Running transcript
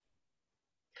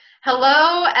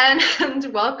Hello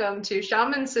and welcome to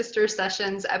Shaman Sister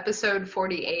Sessions, episode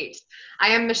 48. I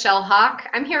am Michelle Hawk.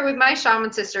 I'm here with my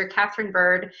shaman sister, Catherine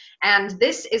Bird, and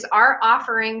this is our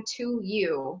offering to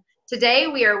you. Today,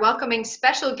 we are welcoming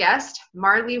special guest,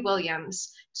 Marley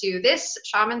Williams, to this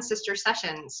Shaman Sister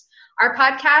Sessions. Our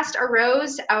podcast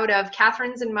arose out of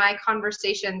Catherine's and my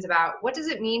conversations about what does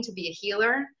it mean to be a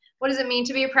healer? What does it mean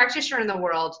to be a practitioner in the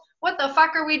world? What the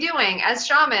fuck are we doing as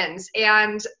shamans?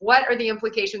 And what are the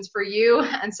implications for you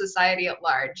and society at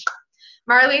large?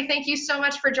 Marley, thank you so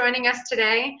much for joining us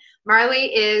today.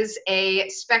 Marley is a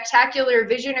spectacular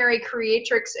visionary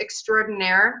creatrix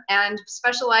extraordinaire and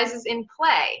specializes in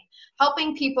play,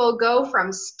 helping people go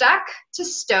from stuck to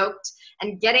stoked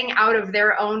and getting out of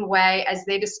their own way as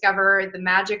they discover the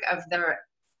magic of their,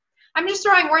 I'm just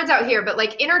throwing words out here, but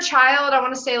like inner child, I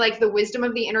want to say like the wisdom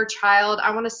of the inner child. I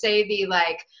want to say the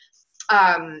like,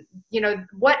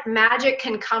 what magic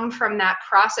can come from that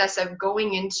process of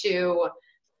going into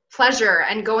pleasure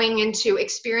and going into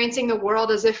experiencing the world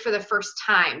as if for the first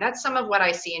time. That's some of what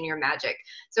I see in your magic.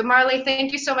 So Marley,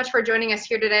 thank you so much for joining us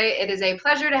here today. It is a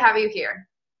pleasure to have you here.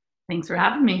 Thanks for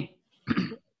having me.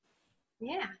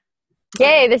 Yeah.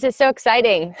 Yay, this is so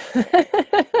exciting.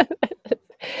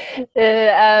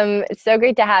 It's so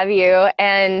great to have you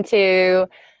and to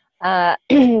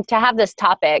have this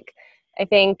topic. I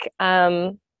think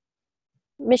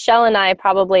Michelle and I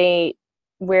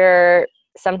we're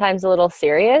sometimes a little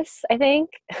serious, I think.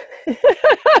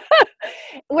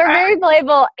 We're very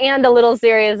playful and a little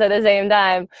serious at the same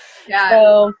time. Yeah,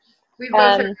 so, we've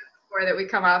both heard before that we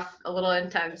come off a little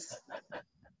intense.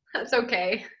 That's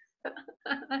okay.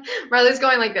 Marley's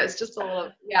going like this, just a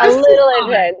little, yeah. A little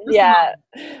intense, yeah.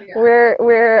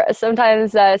 We're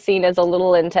sometimes seen as a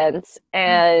little intense,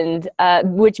 and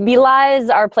which belies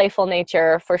our playful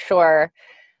nature for sure.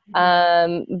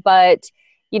 But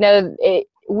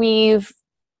we've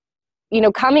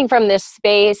coming from this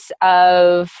space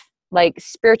of like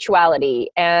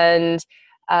spirituality, and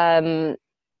there's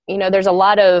a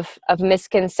lot of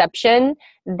misconception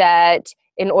that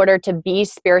in order to be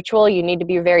spiritual, you need to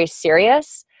be very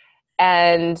serious.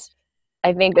 And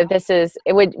I think that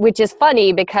which is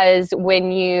funny because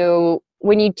when you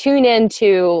tune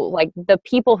into like the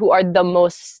people who are the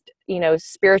most,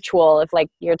 spiritual, if like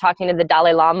you're talking to the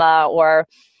Dalai Lama or,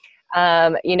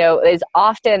 is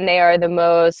often they are the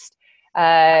most,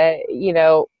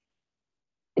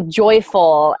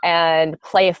 joyful and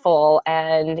playful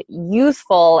and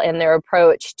youthful in their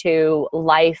approach to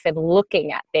life and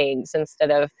looking at things instead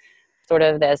of sort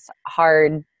of this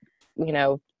hard,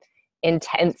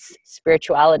 intense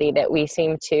spirituality that we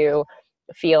seem to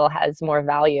feel has more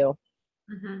value.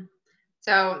 Mm-hmm.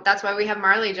 So that's why we have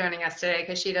Marley joining us today,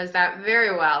 because she does that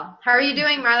very well. How are you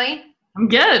doing, Marley? I'm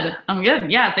good.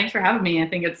 Yeah, thanks for having me. I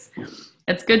think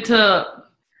it's good to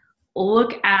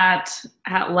look at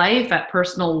life, at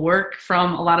personal work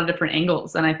from a lot of different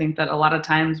angles. And I think that a lot of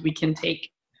times we can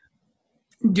take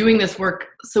doing this work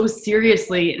so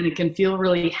seriously, and it can feel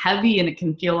really heavy, and it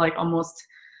can feel like almost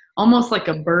like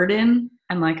a burden,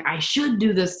 and like I should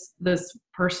do this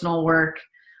personal work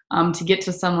to get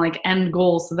to some like end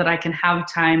goal so that I can have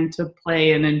time to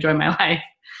play and enjoy my life.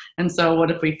 And so what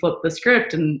if we flip the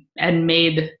script and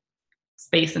made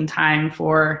space and time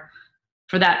for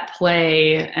that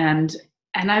play? And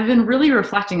I've been really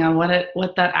reflecting on what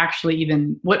that actually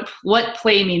even what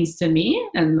play means to me,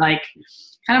 and like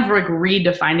kind of like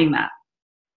redefining that.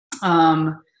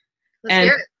 Let's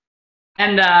hear it.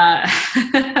 And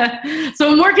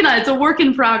so I'm working on it. It's a work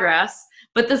in progress,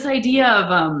 but this idea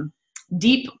of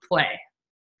deep play,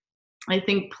 I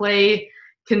think play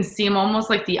can seem almost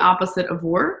like the opposite of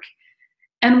work.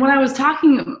 And when I was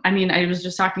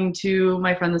just talking to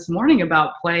my friend this morning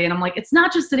about play, and I'm like, it's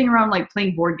not just sitting around like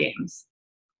playing board games.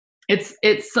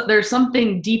 There's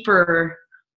something deeper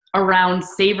around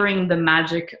savoring the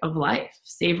magic of life,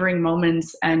 savoring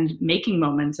moments and making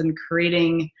moments and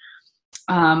creating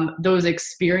those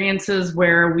experiences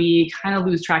where we kind of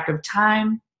lose track of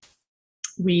time.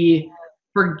 We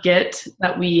forget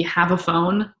that we have a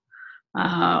phone.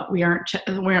 We aren't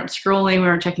scrolling. We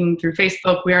aren't checking through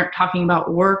Facebook. We aren't talking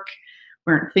about work.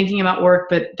 We aren't thinking about work.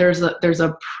 But there's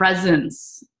a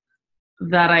presence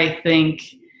that I think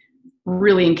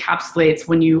really encapsulates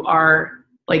when you are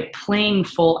like playing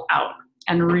full out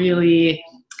and really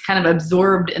kind of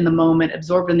absorbed in the moment,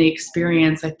 absorbed in the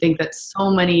experience. I think that so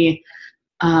many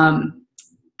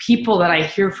people that I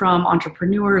hear from,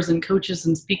 entrepreneurs and coaches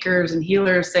and speakers and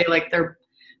healers, say like their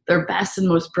best and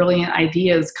most brilliant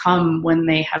ideas come when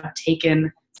they have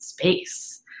taken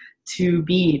space to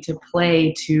be, to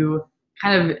play, to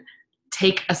kind of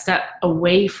take a step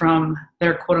away from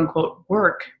their quote unquote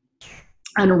work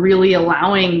and really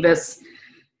allowing this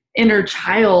inner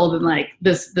child and like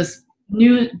this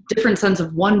new different sense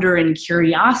of wonder and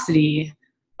curiosity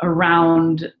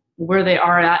around where they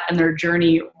are at in their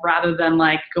journey, rather than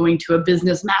like going to a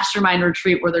business mastermind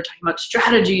retreat where they're talking about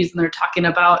strategies and they're talking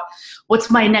about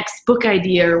what's my next book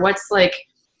idea or what's like,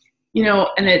 you know,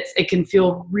 and it can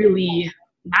feel really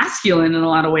masculine in a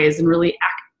lot of ways and really,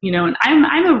 you know, and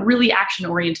I'm a really action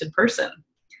oriented person.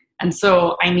 And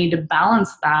so I need to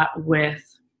balance that with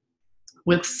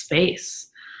space.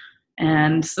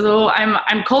 And so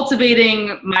I'm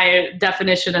cultivating my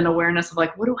definition and awareness of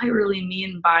like, what do I really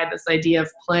mean by this idea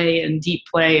of play and deep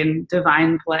play and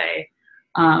divine play?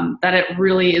 That it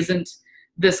really isn't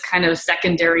this kind of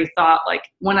secondary thought, like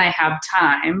when I have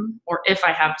time or if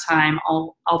I have time,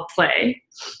 I'll play.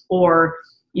 Or,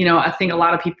 you know, I think a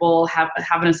lot of people have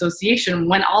an association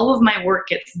when all of my work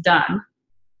gets done,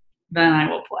 then I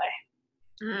will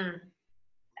play. Mm.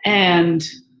 And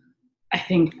I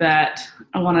think that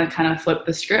I want to kind of flip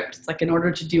the script. It's like, in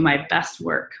order to do my best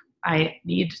work, I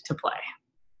need to play.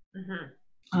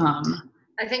 Mm-hmm.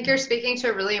 I think you're speaking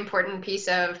to a really important piece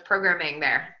of programming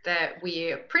there that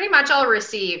we pretty much all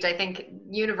received. I think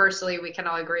universally we can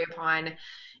all agree upon,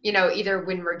 you know, either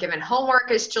when we're given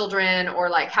homework as children or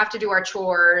like have to do our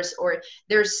chores, or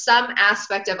there's some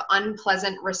aspect of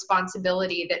unpleasant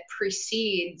responsibility that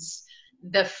precedes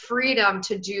the freedom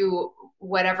to do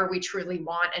whatever we truly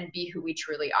want and be who we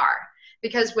truly are.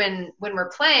 Because when we're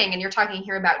playing, and you're talking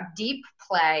here about deep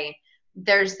play,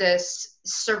 there's this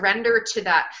surrender to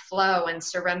that flow and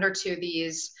surrender to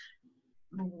these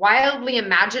wildly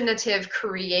imaginative,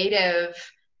 creative,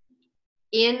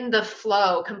 in the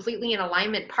flow, completely in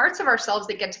alignment parts of ourselves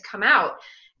that get to come out.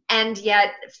 And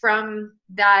yet from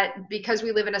that, because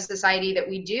we live in a society that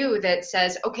we do that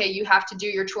says, okay, you have to do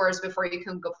your chores before you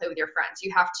can go play with your friends.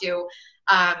 You have to,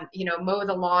 you know, mow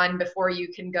the lawn before you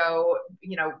can go,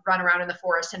 you know, run around in the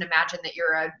forest and imagine that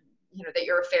you're a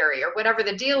fairy or whatever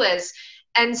the deal is.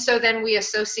 And so then we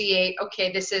associate, okay,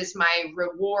 this is my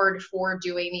reward for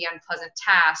doing the unpleasant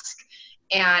task,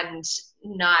 and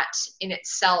not in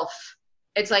itself.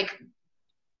 It's like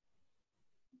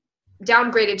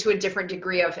downgraded to a different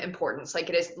degree of importance. Like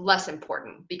it is less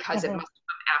important because it must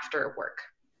come after work.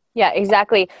 Yeah,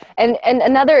 exactly. And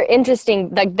another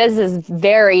interesting, like this is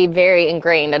very, very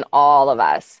ingrained in all of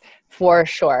us for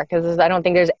sure. Because I don't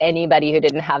think there's anybody who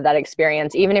didn't have that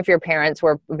experience. Even if your parents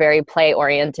were very play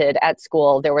oriented at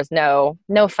school, there was no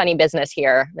funny business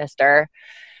here, mister.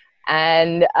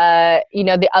 And, you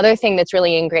know, the other thing that's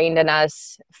really ingrained in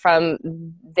us from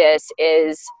this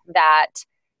is that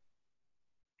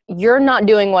you're not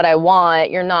doing what I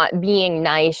want. You're not being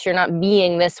nice. You're not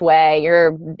being this way.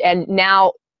 And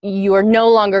now you're no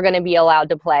longer going to be allowed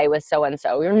to play with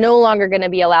so-and-so. You're no longer going to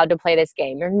be allowed to play this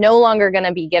game. You're no longer going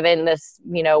to be given this,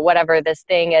 you know, whatever this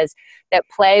thing is. That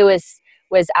play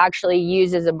was actually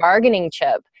used as a bargaining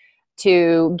chip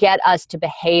to get us to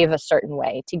behave a certain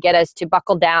way, to get us to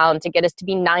buckle down, to get us to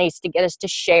be nice, to get us to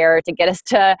share, to get us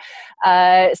to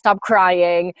stop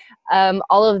crying.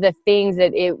 All of the things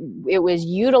that it was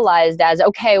utilized as,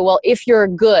 okay, well, if you're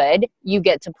good, you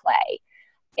get to play.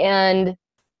 And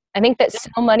I think that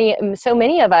so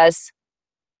many of us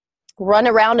run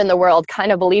around in the world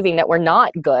kind of believing that we're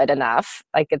not good enough.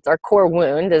 Like it's our core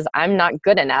wound is I'm not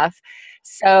good enough.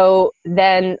 So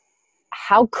then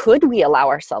how could we allow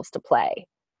ourselves to play?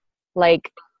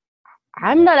 Like,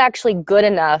 I'm not actually good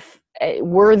enough,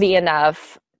 worthy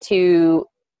enough to,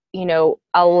 you know,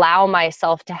 allow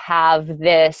myself to have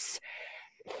this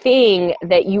thing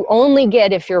that you only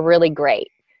get if you're really great.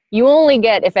 You only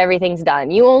get if everything's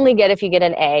done. You only get if you get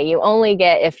an A. You only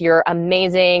get if you're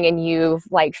amazing and you've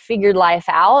like figured life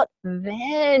out,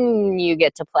 then you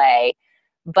get to play.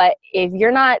 But if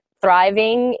you're not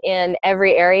thriving in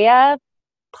every area,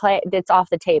 play, it's off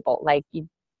the table. Like,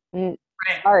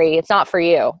 sorry, it's not for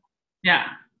you. Yeah.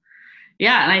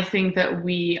 Yeah. And I think that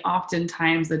we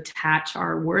oftentimes attach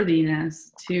our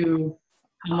worthiness to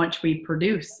how much we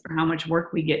produce or how much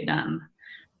work we get done.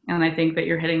 And I think that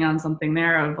you're hitting on something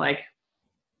there of like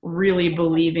really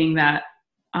believing that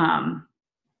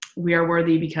we are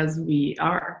worthy because we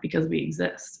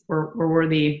exist. We're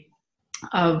worthy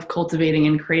of cultivating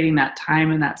and creating that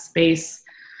time and that space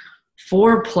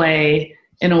for play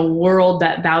in a world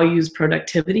that values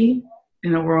productivity,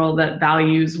 in a world that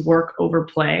values work over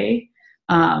play.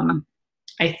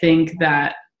 I think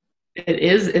that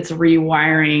it's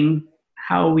rewiring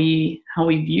how we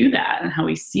view that and how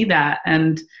we see that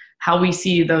and how we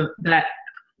see the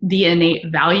innate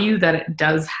value that it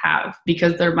does have,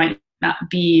 because there might not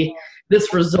be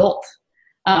this result,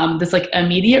 this like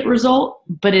immediate result,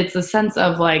 but it's a sense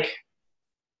of like,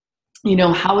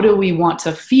 how do we want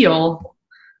to feel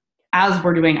as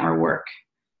we're doing our work?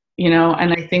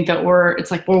 And I think that we're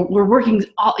working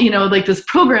all, like this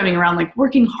programming around like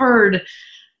working hard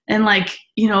and like,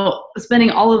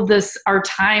 spending all of this, our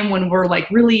time when we're like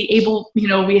really able,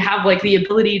 we have like the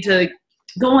ability to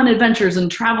go on adventures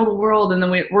and travel the world. And then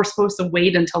we're supposed to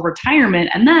wait until retirement.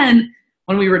 And then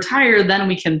when we retire, then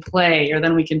we can play, or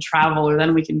then we can travel, or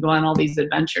then we can go on all these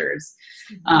adventures.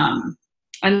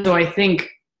 And so I think,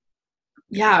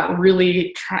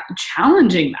 really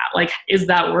challenging that. Like, is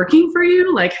that working for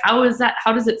you? Like, how does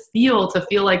it feel to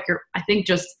feel like I think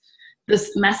just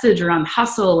this message around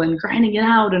hustle and grinding it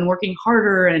out and working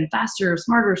harder and faster,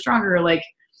 smarter, stronger. Like,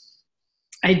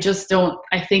 I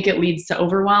think it leads to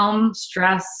overwhelm,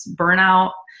 stress,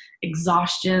 burnout,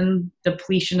 exhaustion,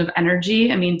 depletion of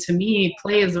energy. I mean, to me,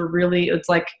 play is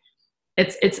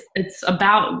it's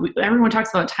about, everyone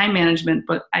talks about time management,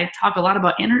 but I talk a lot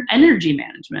about energy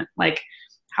management. Like,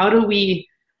 how do we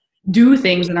do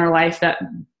things in our life that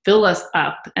fill us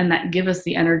up and that give us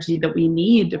the energy that we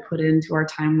need to put into our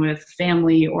time with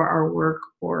family or our work?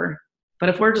 But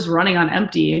if we're just running on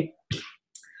empty,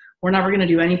 we're never going to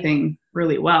do anything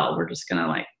really well. We're just going to,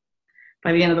 like,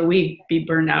 by the end of the week, be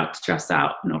burned out, stressed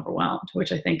out, and overwhelmed,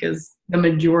 which I think is the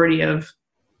majority of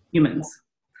humans.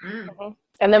 Mm-hmm.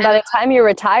 And then by the time you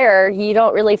retire, you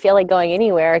don't really feel like going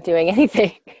anywhere, doing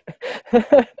anything.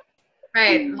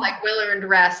 Right. Like well-earned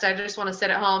rest. I just want to sit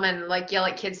at home and like yell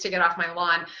at kids to get off my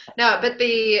lawn. No, but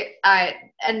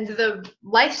and the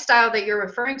lifestyle that you're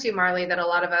referring to, Marley, that a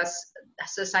lot of us,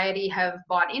 society, have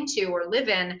bought into or live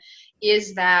in,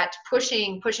 is that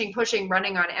pushing,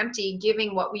 running on empty,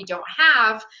 giving what we don't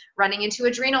have, running into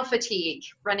adrenal fatigue,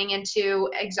 running into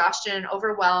exhaustion and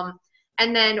overwhelm.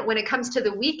 And then when it comes to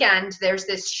the weekend, there's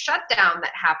this shutdown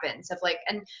that happens of like,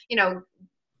 and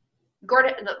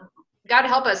Gordon, God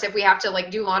help us if we have to like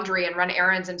do laundry and run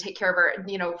errands and take care of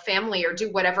our, family, or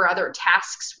do whatever other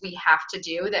tasks we have to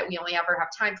do that we only ever have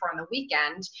time for on the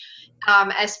weekend.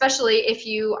 Especially if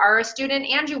you are a student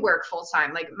and you work full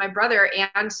time, like my brother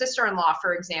and sister-in-law,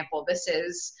 for example, this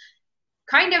is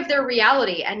kind of their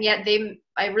reality. And yet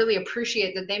I really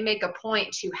appreciate that they make a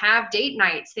point to have date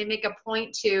nights. They make a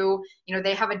point to,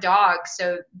 they have a dog,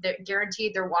 so they're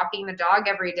guaranteed they're walking the dog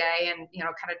every day and,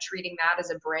 kind of treating that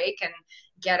as a break and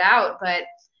get out. But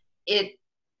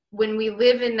when we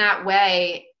live in that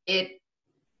way, it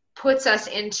puts us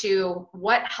into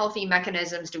what healthy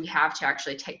mechanisms do we have to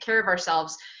actually take care of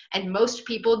ourselves. And most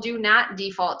people do not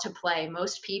default to play.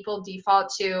 Most people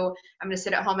default to, I'm going to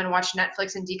sit at home and watch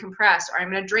Netflix and decompress, or I'm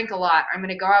going to drink a lot, or I'm going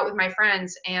to go out with my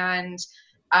friends and,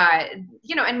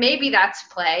 and maybe that's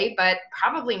play, but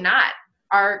probably not.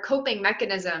 Our coping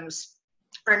mechanisms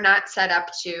are not set up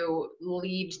to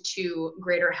lead to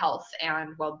greater health and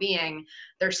well-being.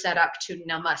 They're set up to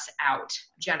numb us out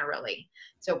generally.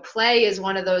 So play is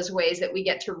one of those ways that we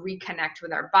get to reconnect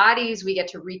with our bodies. We get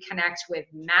to reconnect with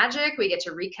magic. We get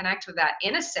to reconnect with that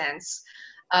innocence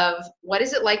of what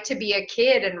is it like to be a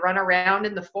kid and run around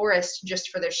in the forest just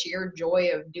for the sheer joy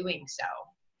of doing so,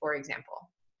 for example.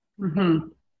 Mm-hmm.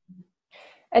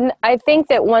 And I think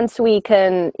that once we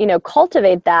can,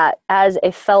 cultivate that as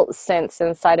a felt sense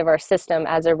inside of our system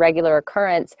as a regular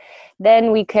occurrence,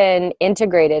 then we can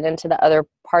integrate it into the other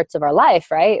parts of our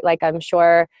life, right? Like, I'm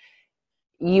sure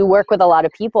you work with a lot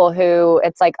of people who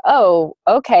it's like, oh,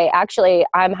 okay, actually,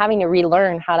 I'm having to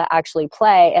relearn how to actually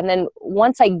play. And then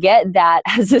once I get that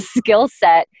as a skill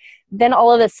set, then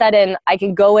all of a sudden I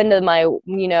can go into my,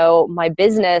 my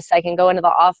business, I can go into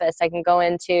the office, I can go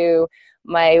into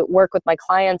my work with my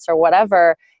clients or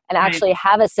whatever, and actually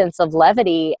have a sense of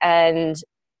levity and,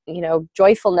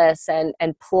 joyfulness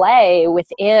and play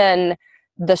within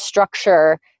the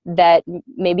structure that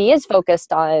maybe is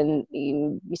focused on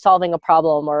solving a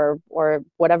problem or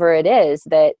whatever it is,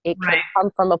 that it can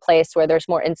come from a place where there's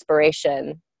more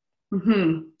inspiration.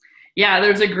 Mm-hmm. Yeah,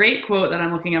 there's a great quote that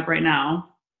I'm looking up right now,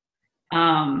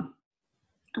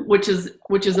 which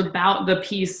is about the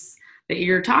piece that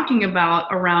you're talking about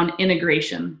around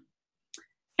integration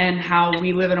and how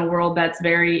we live in a world that's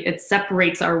it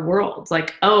separates our worlds.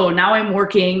 Like, oh, now I'm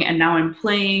working and now I'm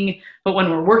playing, but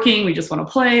when we're working, we just want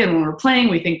to play. And when we're playing,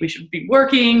 we think we should be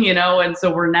working, and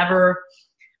so we're never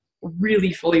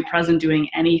really fully present doing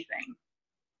anything.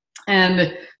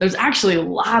 And there's actually a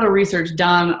lot of research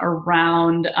done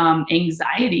around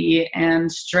anxiety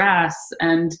and stress.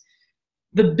 And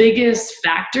the biggest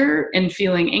factor in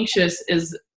feeling anxious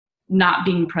is not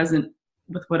being present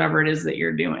with whatever it is that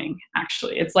you're doing.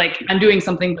 Actually, it's like I'm doing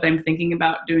something, but I'm thinking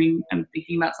about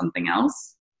something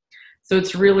else. So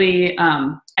it's really,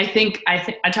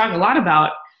 I talk a lot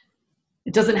about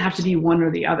it doesn't have to be one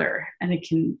or the other, and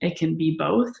it can be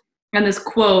both. And this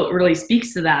quote really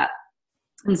speaks to that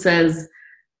and says,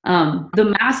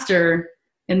 the master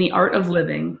in the art of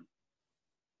living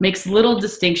makes little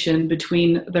distinction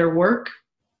between their work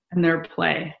and their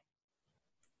play,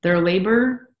 their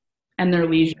labor and their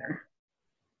leisure,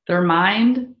 their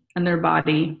mind and their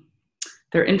body,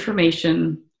 their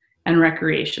information and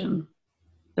recreation,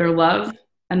 their love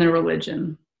and their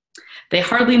religion. They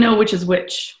hardly know which is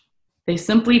which. They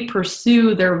simply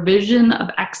pursue their vision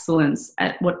of excellence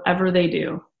at whatever they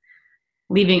do,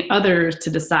 leaving others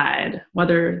to decide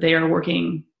whether they are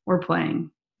working or playing.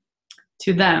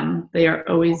 To them, they are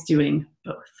always doing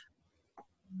both.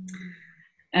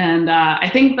 And I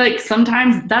think like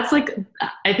sometimes that's like,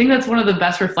 I think that's one of the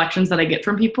best reflections that I get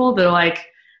from people. They're like,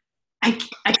 I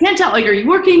can't tell, like, are you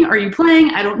working? Are you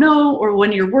playing? I don't know. Or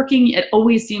when you're working, it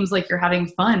always seems like you're having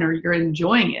fun or you're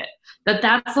enjoying it.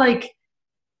 That's like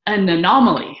an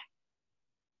anomaly.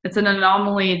 It's an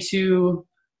anomaly to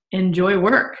enjoy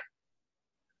work.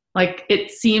 Like, it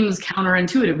seems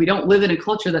counterintuitive. We don't live in a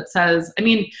culture that says, I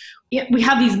mean, we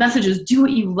have these messages, do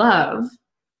what you love.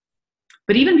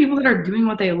 But even people that are doing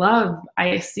what they love,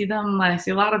 I see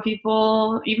a lot of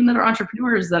people, even that are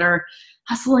entrepreneurs, that are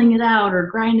hustling it out or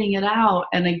grinding it out.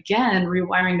 And again,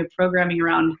 rewiring the programming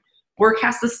around work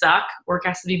has to suck, work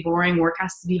has to be boring, work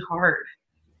has to be hard.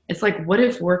 It's like, what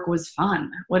if work was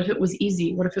fun? What if it was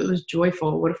easy? What if it was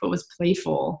joyful? What if it was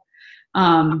playful?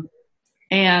 And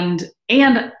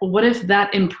what if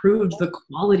that improved the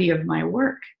quality of my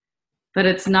work? That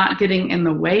it's not getting in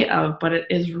the way of, but it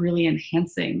is really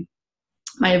enhancing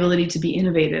my ability to be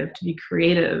innovative, to be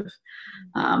creative.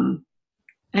 And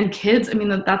kids, I mean,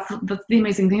 that's the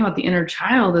amazing thing about the inner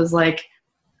child is like,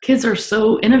 kids are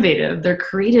so innovative. They're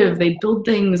creative. They build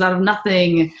things out of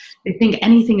nothing. They think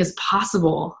anything is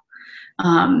possible.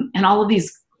 And all of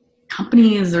these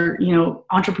companies or,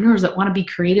 entrepreneurs that want to be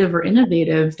creative or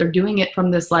innovative, they're doing it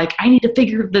from this, like, I need to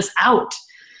figure this out.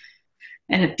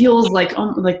 And it feels like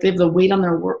they have the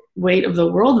weight of the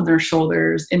world on their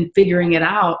shoulders in figuring it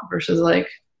out versus like,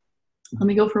 let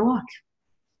me go for a walk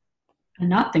and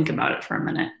not think about it for a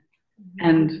minute.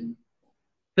 And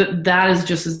that is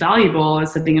just as valuable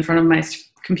as sitting in front of my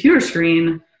computer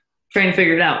screen trying to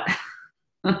figure it out.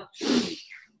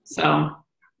 So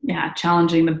yeah,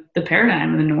 challenging the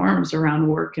paradigm and the norms around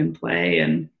work and play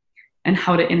and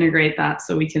how to integrate that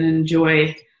so we can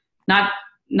enjoy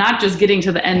not just getting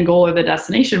to the end goal or the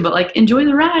destination, but like enjoy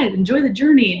the ride, enjoy the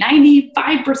journey.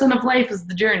 95% of life is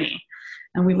the journey.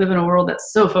 And we live in a world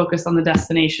that's so focused on the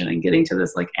destination and getting to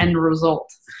this like end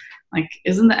result. Like,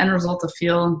 isn't the end result to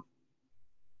feel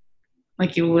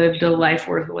like you lived a life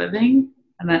worth living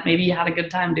and that maybe you had a good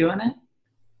time doing it?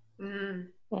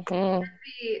 Mm-hmm.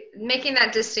 Making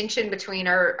that distinction between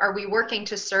are we working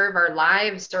to serve our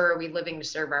lives or are we living to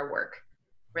serve our work,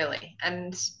 really?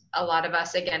 And a lot of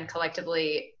us, again,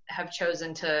 collectively have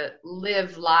chosen to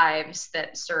live lives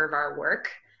that serve our work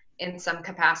in some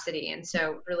capacity. And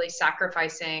so really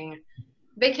sacrificing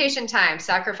vacation time,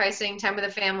 sacrificing time with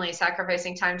the family,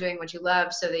 sacrificing time doing what you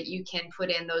love so that you can put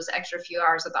in those extra few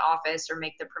hours at the office or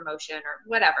make the promotion or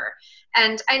whatever.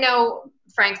 And I know,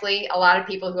 frankly, a lot of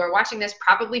people who are watching this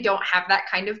probably don't have that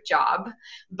kind of job,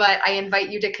 but I invite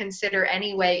you to consider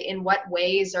anyway, in what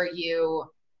ways are you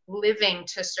living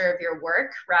to serve your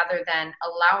work rather than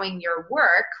allowing your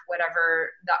work, whatever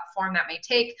that form that may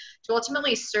take, to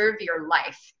ultimately serve your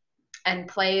life. And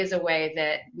play is a way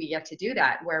that we get to do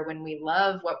that, where when we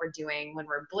love what we're doing, when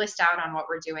we're blissed out on what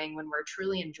we're doing, when we're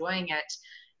truly enjoying it,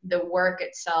 the work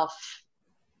itself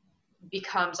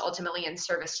becomes ultimately in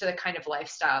service to the kind of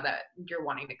lifestyle that you're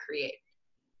wanting to create.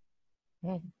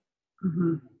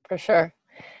 Mm-hmm. For sure.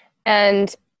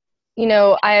 And,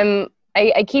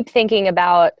 I keep thinking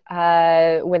about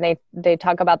when they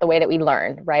talk about the way that we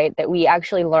learn, right? That we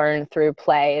actually learn through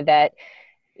play, that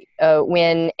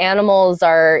when animals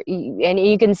are, and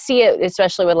you can see it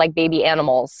especially with like baby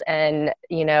animals, and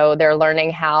they're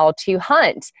learning how to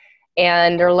hunt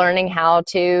and they're learning how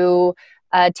to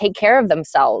take care of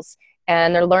themselves,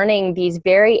 and they're learning these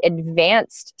very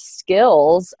advanced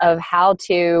skills of how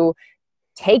to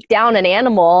take down an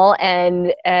animal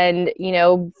and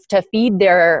to feed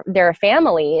their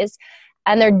families,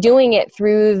 and they're doing it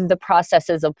through the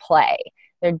processes of play.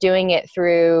 They're doing it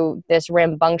through this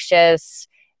rambunctious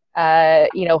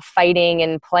fighting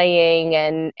and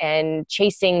playing and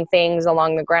chasing things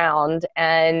along the ground.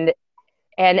 And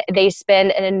they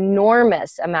spend an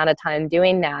enormous amount of time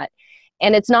doing that.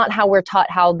 And it's not how we're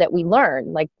taught how that we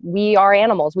learn. Like, we are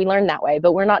animals, we learn that way,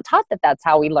 but we're not taught that that's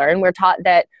how we learn. We're taught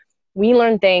that we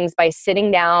learn things by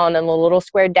sitting down on a little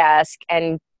square desk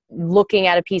and looking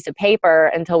at a piece of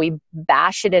paper until we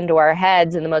bash it into our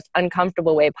heads in the most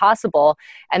uncomfortable way possible,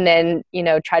 and then,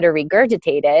 try to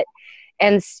regurgitate it,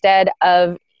 instead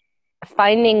of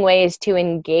finding ways to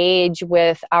engage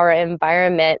with our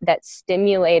environment that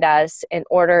stimulate us in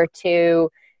order to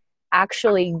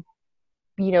actually,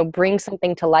 bring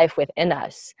something to life within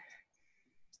us.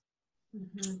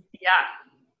 Mm-hmm. Yeah.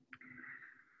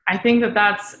 I think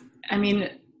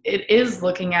it is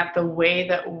looking at the way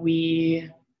that we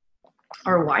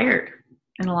are wired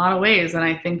in a lot of ways. And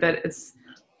I think that it's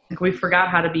like we forgot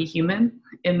how to be human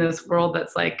in this world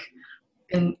that's like,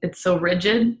 and it's so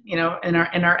rigid, in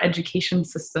our education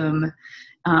system.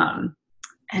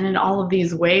 And in all of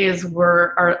these ways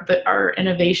our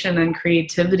innovation and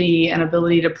creativity and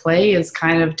ability to play is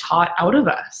kind of taught out of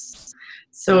us.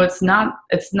 So it's not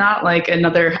like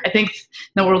another, I think in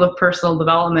the world of personal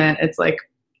development, it's like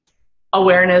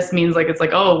awareness means like, it's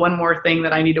like, oh, one more thing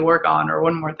that I need to work on, or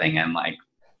one more thing I'm like,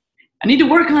 I need to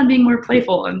work on being more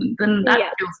playful. And then that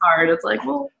feels hard. It's like,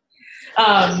 well,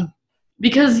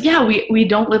 because we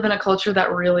don't live in a culture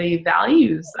that really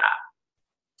values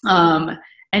that.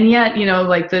 And yet,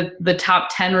 like the top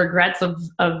 10 regrets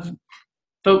of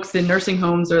folks in nursing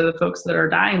homes or the folks that are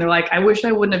dying, they're like, I wish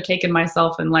I wouldn't have taken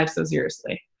myself and life so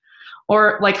seriously.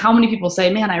 Or like how many people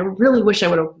say, man, I really wish I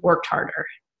would have worked harder.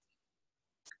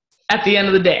 At the end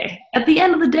of the day,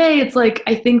 it's like,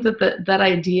 I think that that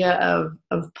idea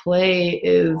of play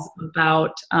is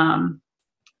about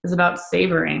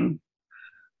savoring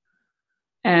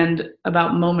and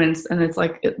about moments. And it's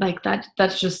like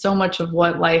that's just so much of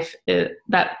what life is,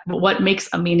 what makes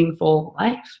a meaningful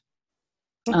life.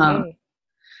 Okay.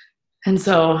 And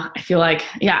so I feel like,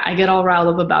 I get all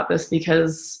riled up about this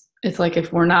because it's like,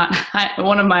 if we're not,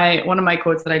 one of my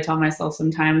quotes that I tell myself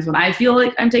sometimes when I feel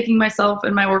like I'm taking myself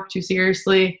and my work too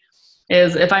seriously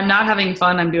is, if I'm not having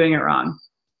fun, I'm doing it wrong.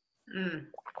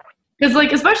 Because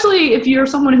like, especially if you're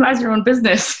someone who has your own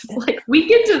business, it's like we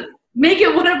get to make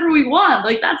it whatever we want.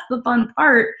 Like that's the fun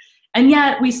part. And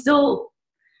yet we still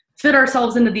fit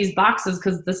ourselves into these boxes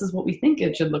because this is what we think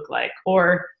it should look like.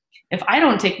 Or if I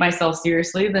don't take myself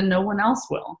seriously, then no one else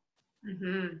will.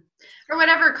 Mm-hmm. Or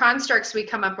whatever constructs we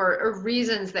come up or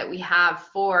reasons that we have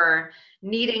for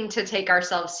needing to take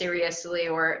ourselves seriously,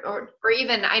 or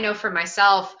even, I know for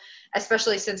myself,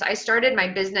 especially since I started my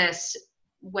business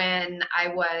when I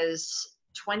was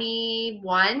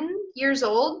 21 years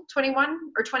old, 21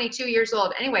 or 22 years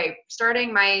old. Anyway,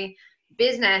 starting my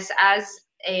business as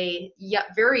a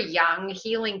very young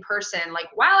healing person, like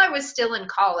while I was still in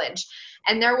college.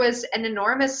 And there was an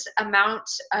enormous amount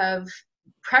of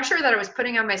pressure that I was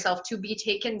putting on myself to be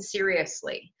taken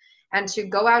seriously and to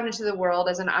go out into the world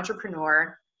as an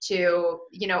entrepreneur, to,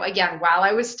 again, while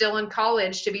I was still in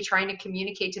college, to be trying to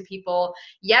communicate to people,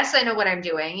 yes, I know what I'm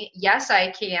doing. Yes,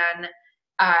 I can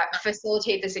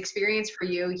facilitate this experience for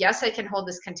you. Yes, I can hold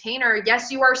this container.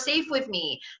 Yes, you are safe with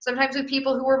me. Sometimes with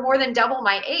people who were more than double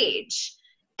my age.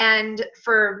 And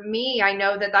for me, I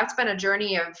know that that's been a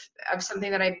journey of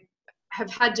something that I have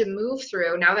had to move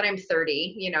through now that I'm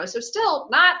 30, so still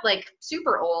not like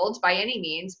super old by any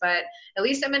means, but at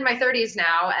least I'm in my 30s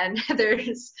now. And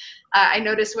there's, I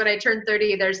noticed when I turned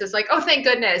 30, there's this like, oh, thank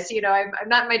goodness, I'm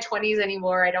not in my 20s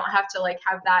anymore. I don't have to like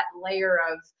have that layer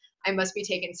of, I must be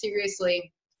taken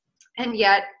seriously. And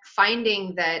yet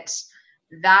finding that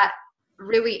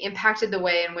really impacted the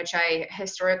way in which I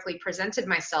historically presented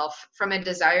myself, from a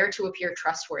desire to appear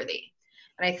trustworthy.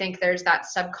 And I think there's that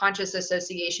subconscious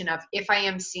association of, if I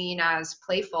am seen as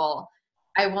playful,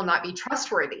 I will not be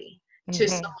trustworthy to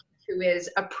someone who is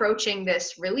approaching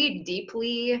this really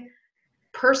deeply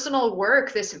personal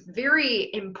work, this very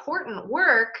important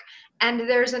work. And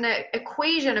there's an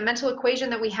equation, a mental equation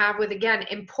that we have with, again,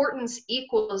 importance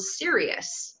equals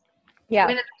serious. Yeah.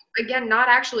 When it's, again, not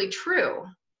actually true.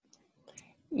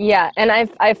 Yeah. And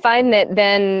I find that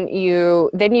then you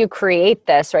create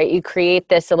this, right? You create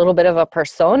this a little bit of a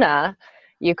persona.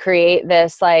 You create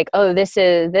this like, oh, this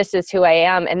is who I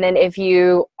am. And then if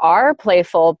you are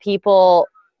playful, people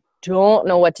don't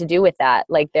know what to do with that.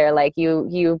 Like they're like,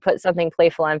 you put something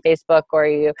playful on Facebook,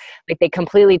 or they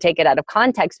completely take it out of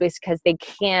context because they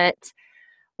can't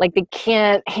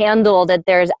handle that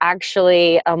there's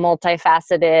actually a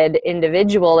multifaceted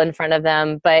individual in front of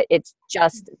them, but it's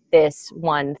just this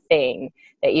one thing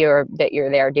that you're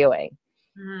there doing.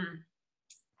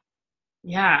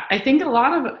 Yeah, I think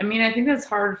I think that's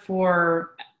hard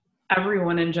for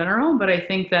everyone in general, but I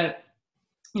think that,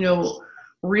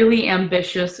 really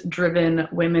ambitious, driven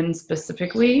women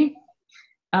specifically,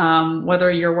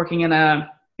 whether you're working in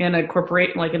a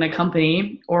corporate, like in a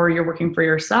company, or you're working for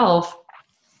yourself,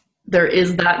 there's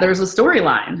a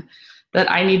storyline that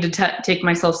I need to take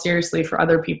myself seriously for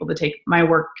other people to take my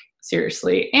work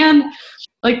seriously. And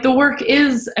like the work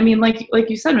is, I mean, like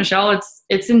you said, Michelle,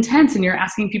 it's intense and you're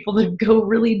asking people to go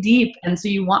really deep. And so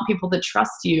you want people to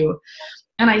trust you.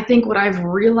 And I think what I've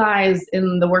realized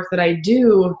in the work that I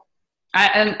do,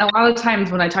 and a lot of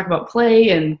times when I talk about play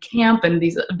and camp and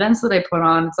these events that I put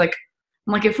on, it's like,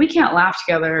 I'm like, if we can't laugh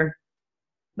together,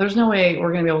 there's no way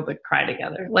we're going to be able to cry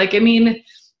together. Like, I mean,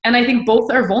 and I think both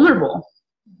are vulnerable.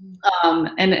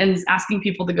 And asking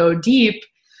people to go deep.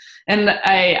 And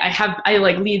I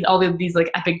like lead all of these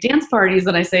like epic dance parties,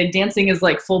 and I say dancing is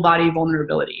like full body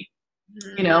vulnerability,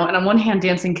 you know, and on one hand,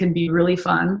 dancing can be really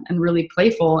fun and really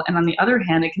playful. And on the other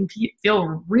hand, it can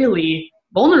feel really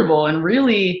vulnerable and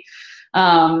really,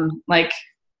 like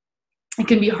it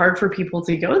can be hard for people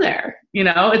to go there. You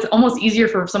know, it's almost easier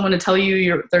for someone to tell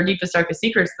you their deepest, darkest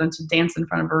secrets than to dance in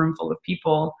front of a room full of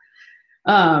people.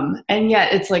 And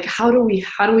yet it's like, how do we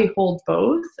hold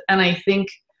both? And I think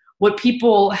what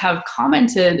people have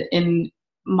commented in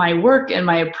my work and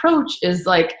my approach is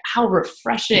like how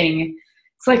refreshing.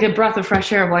 It's like a breath of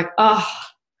fresh air of like, oh,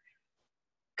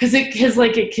 cause it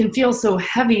can feel so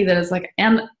heavy that it's like,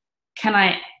 and can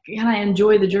I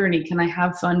enjoy the journey? Can I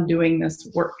have fun doing this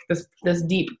work, this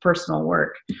deep personal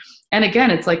work? And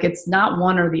again, it's like, it's not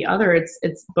one or the other.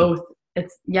 It's both.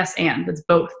 It's yes. And it's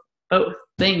both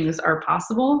things are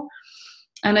possible.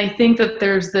 And I think that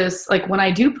there's this, like when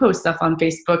I do post stuff on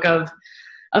Facebook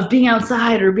of being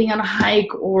outside or being on a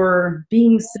hike or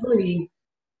being silly,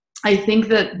 I think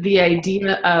that the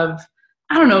idea of,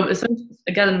 I don't know,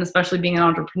 again, especially being an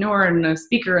entrepreneur and a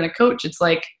speaker and a coach, it's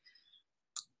like,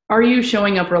 are you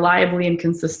showing up reliably and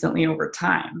consistently over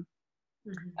time?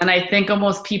 Mm-hmm. And I think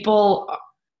almost people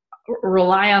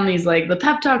rely on these, like the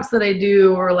pep talks that I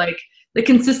do, or like the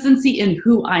consistency in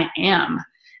who I am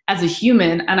as a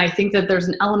human. And I think that there's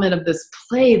an element of this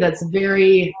play that's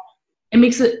it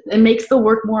makes the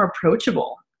work more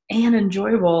approachable and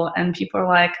enjoyable. And people are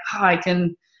like, oh, I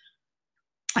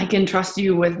can trust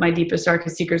you with my deepest,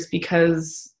 darkest secrets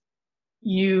because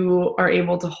you are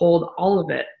able to hold all of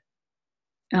it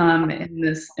in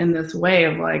this way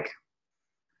of like,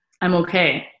 I'm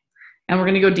okay. And we're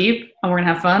going to go deep and we're going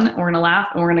to have fun and we're going to laugh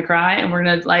and we're going to cry and we're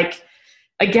going to like,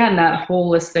 again, that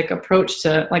holistic approach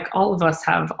to like all of us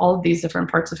have all of these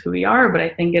different parts of who we are. But I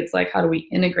think it's like, how do we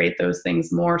integrate those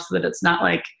things more so that it's not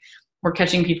like we're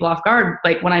catching people off guard?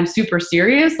 Like when I'm super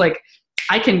serious, like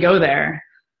I can go there,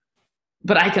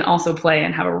 but I can also play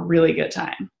and have a really good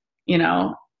time, you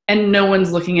know? And no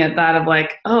one's looking at that of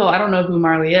like, oh, I don't know who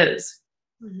Marley is.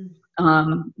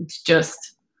 Mm-hmm. It's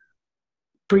just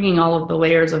bringing all of the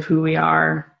layers of who we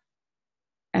are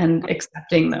and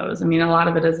accepting those. I mean, a lot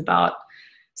of it is about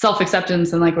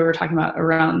self-acceptance and like we were talking about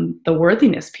around the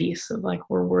worthiness piece of like,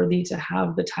 we're worthy to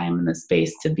have the time and the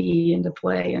space to be and to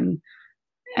play. And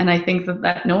I think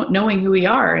that knowing who we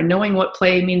are and knowing what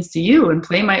play means to you, and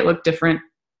play might look different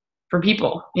for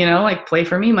people, you know, like play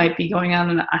for me might be going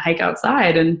on a hike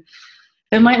outside, and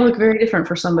it might look very different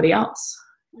for somebody else.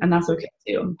 And that's okay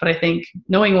too. But I think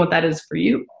knowing what that is for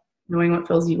you, knowing what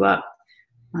fills you up,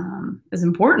 is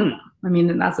important. I mean,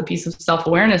 and that's a piece of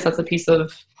self-awareness. That's a piece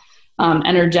of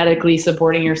energetically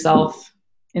supporting yourself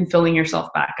and filling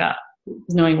yourself back up,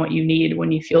 knowing what you need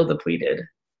when you feel depleted,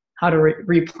 how to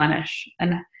replenish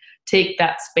and take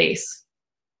that space.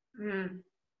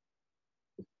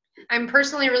 I'm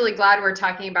personally really glad we're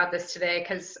talking about this today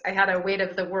because I had a weight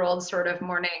of the world sort of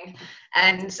morning,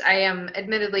 and I am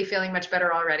admittedly feeling much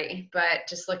better already. But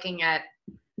just looking at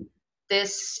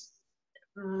this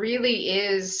really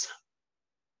is,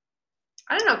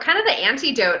 I don't know, kind of the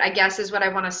antidote, I guess, is what I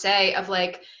want to say, of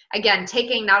like, again,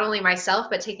 taking not only myself,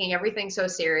 but taking everything so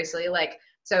seriously. Like,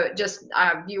 so just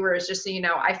viewers, just so you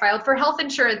know, I filed for health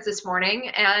insurance this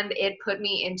morning, and it put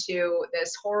me into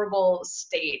this horrible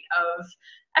state of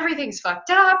everything's fucked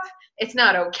up. It's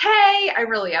not okay. I'm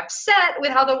really upset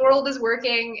with how the world is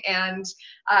working. And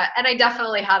I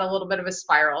definitely had a little bit of a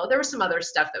spiral. There was some other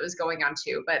stuff that was going on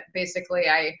too, but basically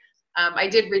I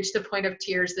did reach the point of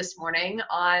tears this morning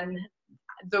on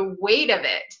the weight of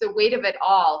it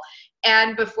all.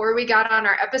 And before we got on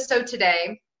our episode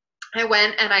today, I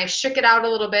went and I shook it out a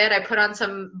little bit.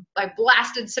 I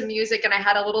blasted some music, and I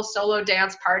had a little solo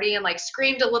dance party and like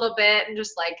screamed a little bit and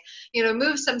just like, you know,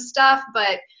 moved some stuff.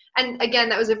 And again,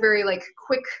 that was a very like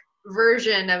quick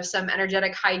version of some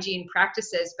energetic hygiene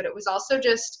practices, but it was also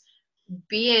just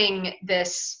being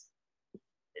this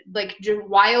like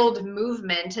wild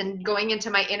movement and going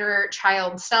into my inner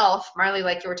child self. Marley,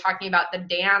 like you were talking about the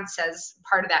dance as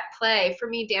part of that play. For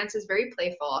me, dance is very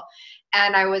playful.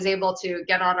 And I was able to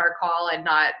get on our call and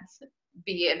not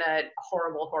be in a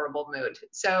horrible, horrible mood.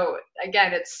 So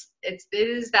again, it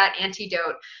is that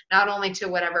antidote, not only to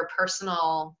whatever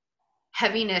personal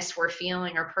heaviness we're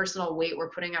feeling or personal weight we're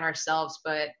putting on ourselves,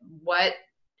 but what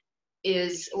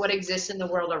exists in the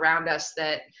world around us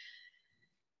that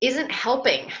isn't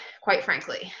helping, quite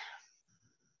frankly.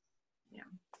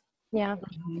 Yeah.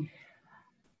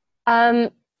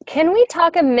 Can we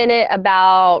talk a minute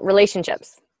about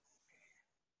relationships?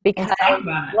 Because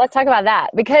let's talk about that.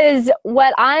 Because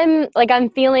what I'm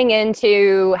feeling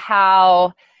into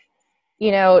how,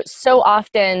 so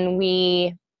often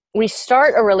we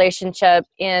start a relationship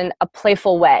in a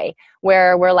playful way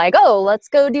where we're like, oh, let's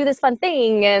go do this fun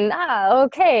thing. And,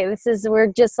 okay,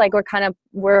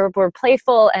 we're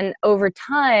playful. And over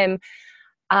time,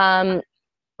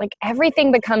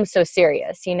 everything becomes so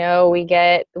serious,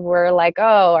 we're like,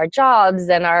 oh, our jobs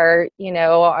and our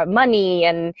money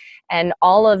and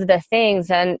all of the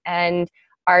things and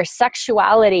our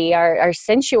sexuality, our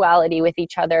sensuality with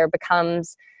each other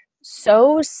becomes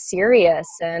so serious,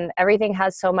 and everything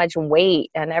has so much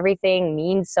weight and everything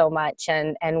means so much.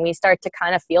 And we start to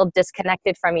kind of feel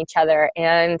disconnected from each other.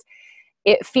 And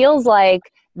it feels like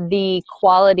the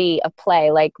quality of play,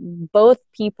 like both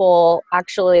people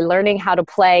actually learning how to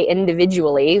play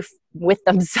individually with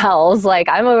themselves, like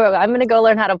I'm going to go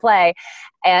learn how to play,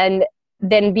 and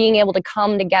then being able to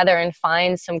come together and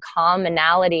find some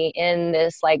commonality in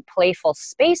this like playful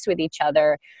space with each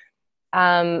other.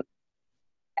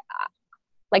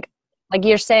 Like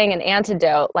you're saying, an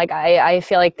antidote. Like I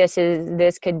feel like this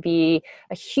could be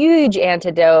a huge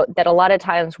antidote that a lot of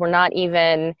times we're not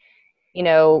even,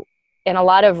 in a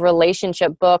lot of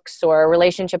relationship books or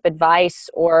relationship advice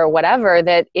or whatever,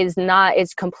 that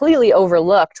is completely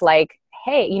overlooked. Like,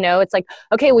 hey, it's like,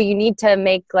 okay, well, you need to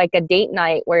make like a date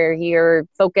night where you're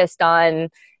focused on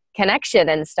connection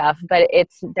and stuff, but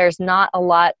there's not a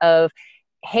lot of,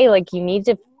 hey, like you need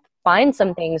to find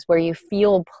some things where you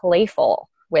feel playful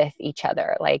with each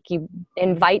other. Like you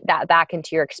invite that back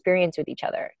into your experience with each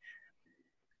other.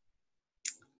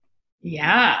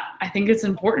 Yeah, I think it's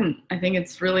important. I think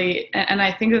it's really, and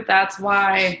I think that's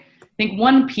why I think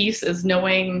one piece is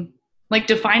knowing, like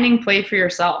defining play for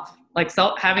yourself, like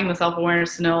having the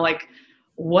self-awareness to know like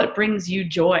what brings you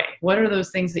joy. What are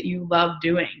those things that you love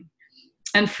doing?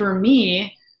 And for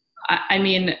me, I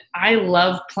mean, I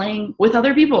love playing with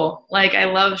other people. Like I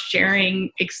love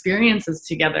sharing experiences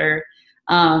together.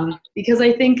 Because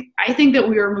I think that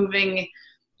we are moving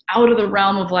out of the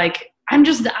realm of like, I'm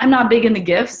not big into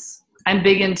gifts. I'm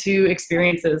big into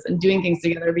experiences and doing things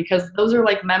together, because those are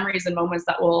like memories and moments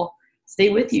that will stay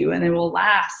with you and they will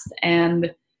last.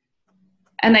 And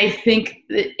I think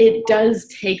it does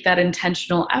take that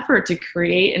intentional effort to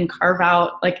create and carve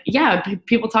out, like, yeah,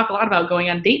 people talk a lot about going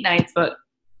on date nights, but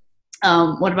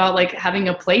what about like having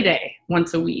a play day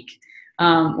once a week?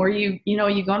 Where you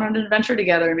go on an adventure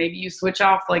together. Maybe you switch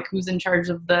off like who's in charge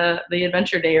of the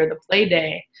adventure day or the play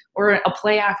day or a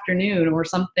play afternoon or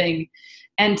something.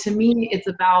 And to me, it's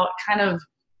about kind of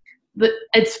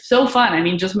it's so fun. I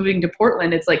mean, just moving to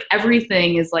Portland, it's like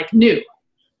everything is like new.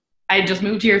 I just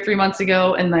moved here 3 months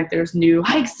ago, and like there's new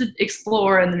hikes to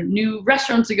explore and there are new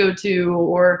restaurants to go to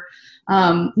or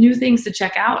new things to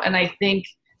check out. And I think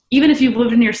even if you've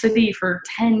lived in your city for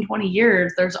 10, 20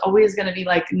 years, there's always going to be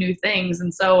like new things.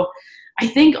 And so I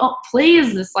think play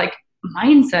is this like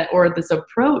mindset or this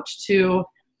approach to,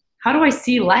 how do I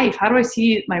see life? How do I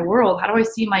see my world? How do I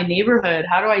see my neighborhood?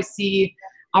 How do I see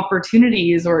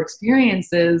opportunities or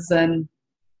experiences? And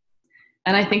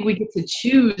I think we get to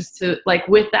choose to, like,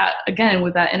 with that, again,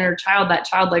 with that inner child, that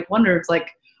childlike wonder, it's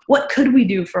like, what could we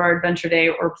do for our adventure day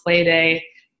or play day?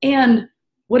 And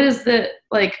what is the,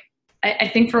 like,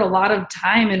 I think for a lot of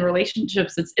time in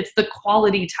relationships, it's the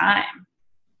quality time.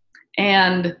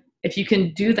 And if you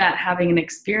can do that, having an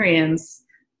experience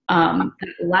that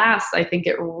lasts, I think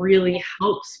it really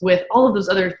helps with all of those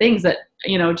other things that,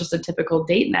 just a typical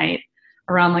date night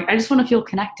around, like, I just want to feel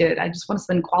connected. I just want to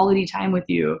spend quality time with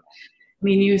you. I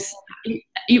mean,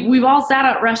 we've all sat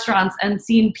at restaurants and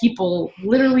seen people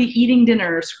literally eating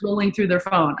dinner, scrolling through their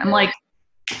phone. I'm like,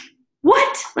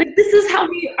 what? Like, this is how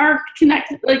we are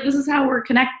connected. Like, this is how we're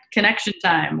connection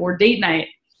time or date night.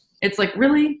 It's like,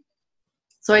 really?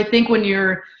 So I think when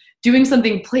you're doing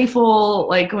something playful,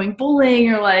 like going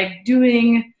bowling or like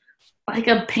doing like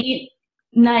a paint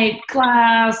night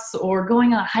class or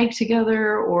going on a hike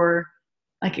together or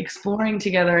like exploring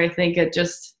together, I think it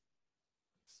just,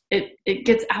 it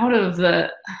gets out of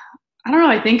the, I don't know.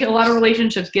 I think a lot of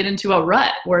relationships get into a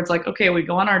rut where it's like, okay, we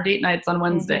go on our date nights on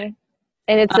Wednesday. Mm-hmm.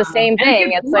 And it's the same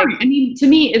thing. It's like, I mean, to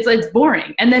me, it's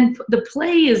boring. And then the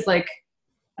play is like,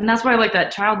 And that's why I like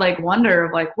that childlike wonder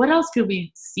of like, what else could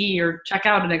we see or check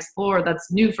out and explore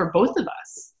that's new for both of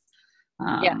us?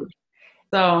 Yeah.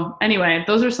 So anyway,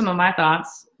 those are some of my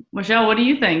thoughts. Michelle, what do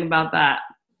you think about that?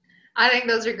 I think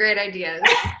those are great ideas.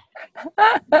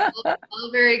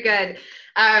 all very good.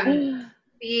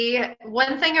 The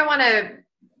one thing I want to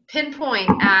pinpoint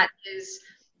at is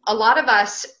a lot of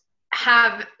us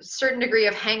have a certain degree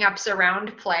of hangups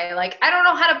around play. Like, I don't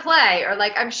know how to play, or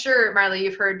like, I'm sure, Marley,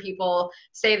 you've heard people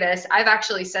say this. I've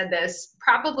actually said this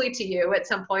probably to you at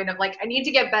some point of like, I need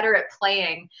to get better at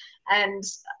playing. And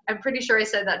I'm pretty sure I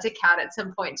said that to Kat at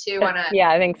some point too. Yeah,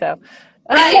 I think so.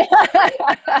 Right.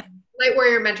 Light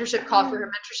Warrior mentorship call for her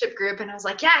mentorship group. And I was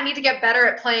like, yeah, I need to get better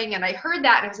at playing. And I heard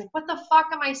that and I was like, what the fuck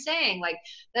am I saying? Like,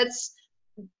 that's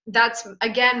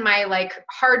again, my like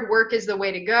hard work is the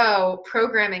way to go,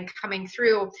 programming coming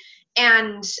through.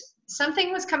 And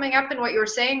something was coming up in what you were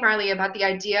saying, Marley, about the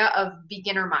idea of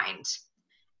beginner mind.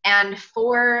 And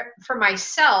for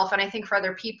myself, and I think for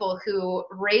other people who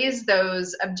raise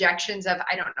those objections of,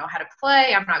 I don't know how to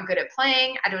play, I'm not good at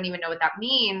playing, I don't even know what that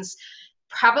means,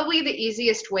 probably the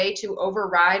easiest way to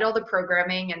override all the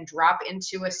programming and drop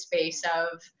into a space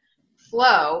of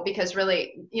flow, because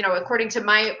really, you know, according to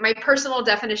my personal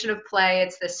definition of play,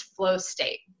 it's this flow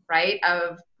state, right,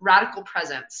 of radical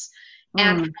presence.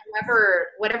 And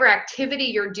whatever activity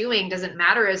you're doing doesn't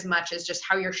matter as much as just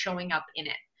how you're showing up in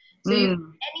it. So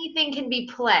anything can be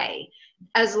play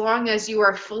as long as you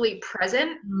are fully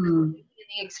present in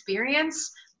the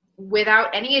experience, without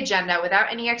any agenda,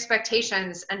 without any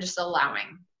expectations, and just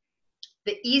allowing.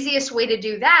 The easiest way to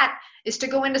do that is to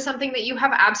go into something that you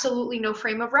have absolutely no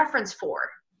frame of reference for.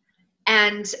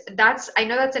 And I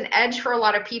know that's an edge for a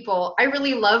lot of people. I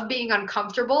really love being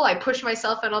uncomfortable. I push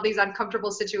myself in all these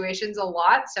uncomfortable situations a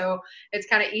lot. So it's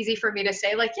kind of easy for me to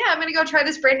say like, yeah, I'm going to go try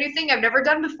this brand new thing I've never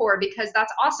done before, because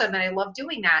that's awesome. And I love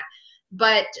doing that.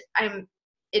 But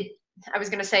I was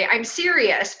going to say I'm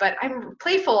serious, but I'm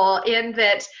playful in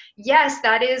that, yes,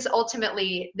 that is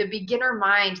ultimately the beginner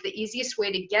mind, the easiest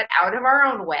way to get out of our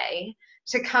own way,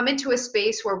 to come into a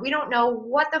space where we don't know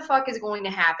what the fuck is going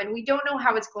to happen. We don't know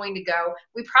how it's going to go.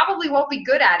 We probably won't be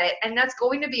good at it, and that's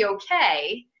going to be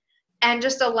okay. And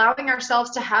just allowing ourselves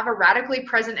to have a radically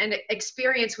present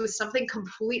experience with something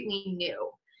completely new.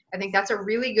 I think that's a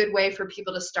really good way for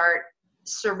people to start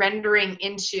surrendering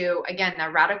into, again,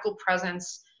 that radical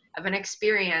presence of an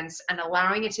experience and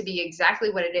allowing it to be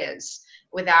exactly what it is,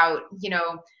 without, you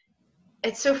know,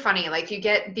 it's so funny. Like, you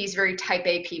get these very type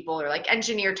A people, or like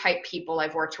engineer type people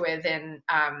I've worked with in,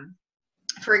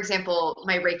 for example,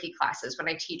 my Reiki classes, when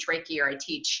I teach Reiki or I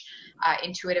teach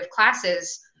intuitive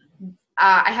classes,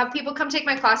 I have people come take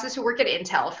my classes who work at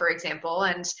Intel, for example,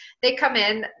 and they come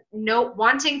in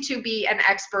wanting to be an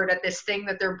expert at this thing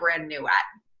that they're brand new at.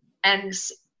 And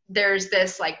there's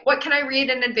this like, what can I read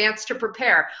in advance to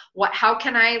prepare? How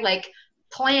can I like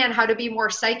plan how to be more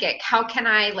psychic? How can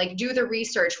I like do the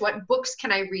research? What books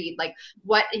can I read? Like,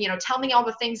 what, you know, tell me all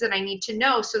the things that I need to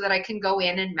know so that I can go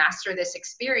in and master this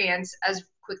experience as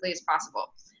quickly as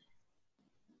possible.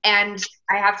 And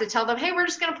I have to tell them, hey, we're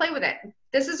just going to play with it.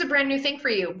 This is a brand new thing for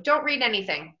you. Don't read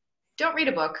anything. Don't read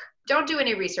a book. Don't do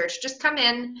any research. Just come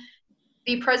in,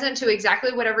 be present to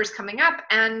exactly whatever's coming up,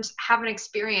 and have an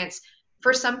experience.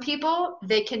 For some people,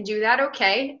 they can do that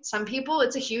okay. Some people,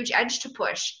 it's a huge edge to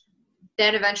push.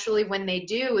 Then eventually when they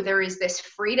do, there is this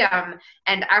freedom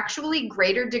and actually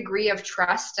greater degree of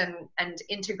trust and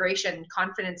integration,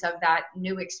 confidence of that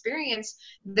new experience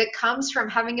that comes from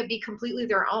having it be completely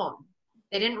their own.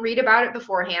 They didn't read about it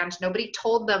beforehand. Nobody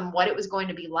told them what it was going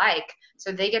to be like.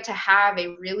 So they get to have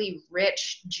a really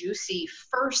rich, juicy,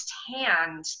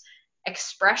 firsthand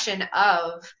expression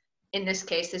of, in this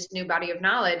case, this new body of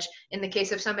knowledge. In the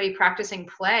case of somebody practicing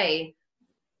play,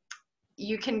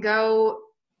 you can go,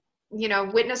 you know,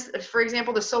 witness, for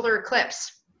example, the solar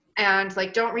eclipse, and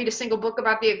like, don't read a single book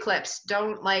about the eclipse.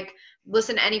 Don't like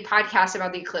listen to any podcast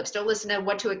about the eclipse. Don't listen to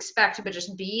what to expect, but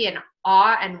just be in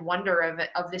awe and wonder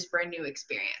of this brand new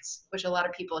experience, which a lot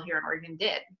of people here in Oregon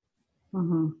did.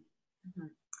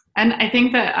 And I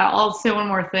think that I'll say one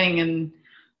more thing, and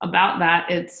about that,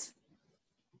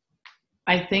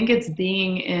 I think it's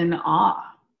being in awe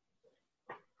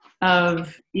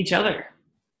of each other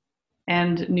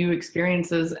and new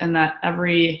experiences, and that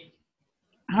every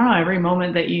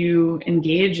moment that you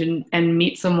engage and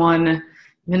meet someone,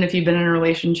 even if you've been in a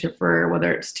relationship for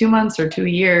whether it's 2 months or 2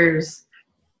 years,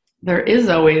 there is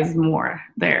always more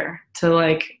there to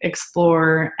like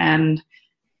explore. And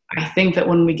I think that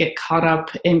when we get caught up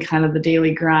in kind of the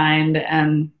daily grind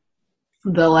and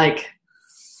the like,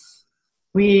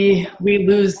 we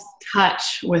lose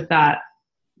touch with that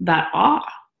awe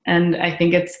And I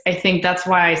think that's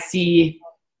why I see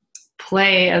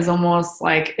play as almost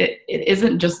like it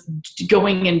isn't just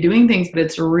going and doing things, but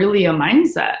it's really a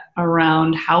mindset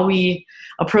around how we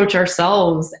approach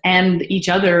ourselves and each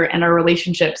other and our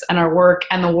relationships and our work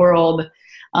and the world,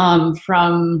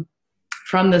 from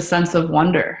the sense of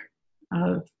wonder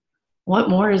of what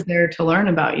more is there to learn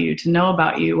about you, to know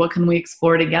about you, what can we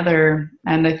explore together.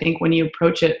 And I think when you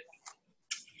approach it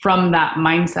from that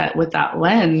mindset with that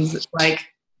lens, it's like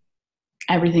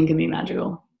everything can be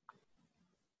magical.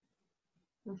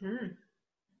 Mm-hmm.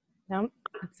 No,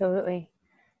 absolutely.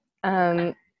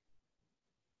 And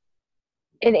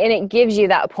it gives you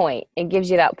that point. It gives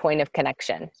you that point of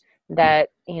connection that,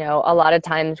 a lot of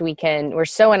times we're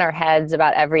so in our heads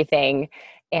about everything.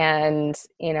 And,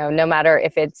 no matter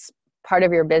if it's part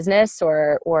of your business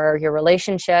or your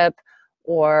relationship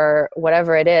or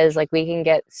whatever it is, like we can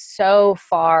get so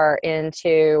far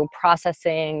into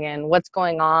processing and what's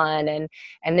going on and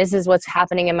this is what's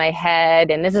happening in my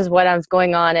head and this is what's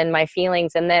going on in my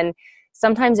feelings. And then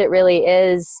sometimes it really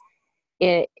is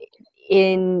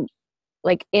in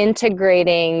like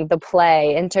integrating the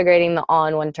play, integrating the awe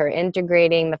and wonder,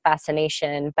 integrating the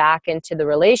fascination back into the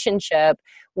relationship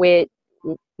with,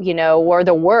 or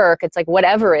the work. It's like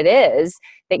whatever it is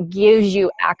that gives you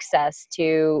access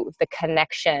to the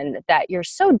connection that you're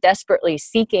so desperately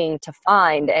seeking to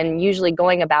find, and usually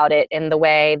going about it in the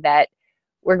way that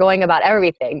we're going about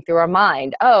everything through our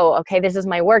mind. Oh, okay, this is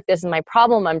my work. This is my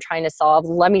problem I'm trying to solve.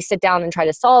 Let me sit down and try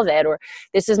to solve it. Or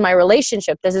this is my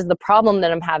relationship. This is the problem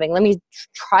that I'm having. Let me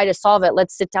try to solve it.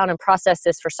 Let's sit down and process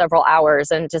this for several hours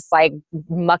and just like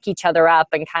muck each other up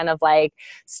and kind of like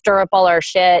stir up all our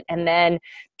shit and then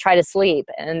try to sleep.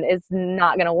 And it's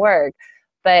not going to work.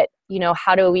 But,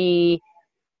 how do we,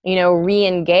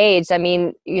 re-engage? I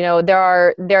mean, there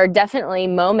are definitely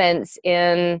moments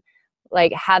in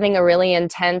like having a really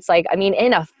intense,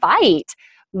 in a fight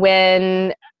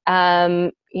when,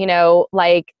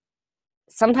 like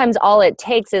sometimes all it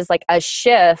takes is like a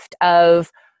shift of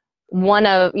one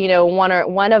of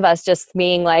us just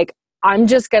being like, I'm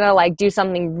just going to like do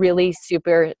something really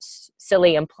super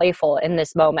silly and playful in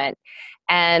this moment.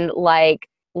 And like,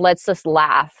 let's just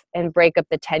laugh and break up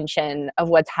the tension of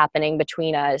what's happening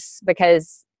between us.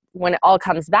 Because when it all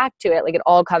comes back to it, like it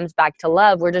all comes back to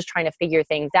love. We're just trying to figure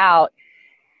things out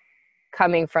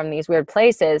coming from these weird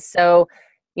places. So,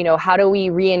 how do we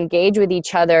re-engage with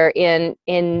each other in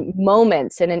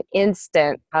moments, in an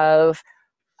instant of,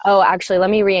 oh, actually, let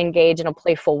me re-engage in a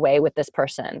playful way with this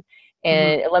person.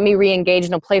 And let me re-engage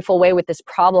in a playful way with this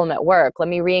problem at work. Let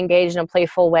me re-engage in a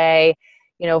playful way,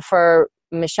 for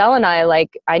Michelle and I,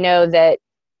 like, I know that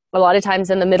a lot of times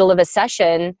in the middle of a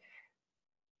session,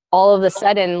 all of a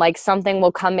sudden, like something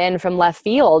will come in from left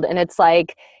field. And it's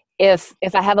like, if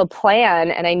I have a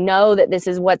plan and I know that this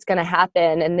is what's going to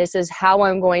happen and this is how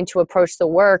I'm going to approach the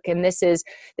work and this is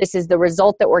the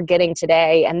result that we're getting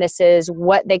today and this is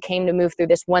what they came to move through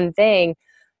this one thing,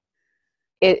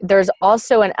 there's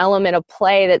also an element of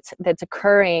play that's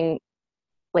occurring,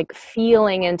 like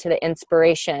feeling into the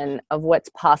inspiration of what's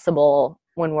possible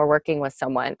when we're working with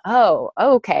someone. Oh,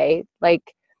 okay.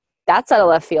 Like that's out of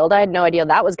left field. I had no idea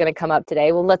that was going to come up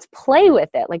today. Well, let's play with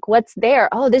it. Like what's there?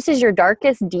 Oh, this is your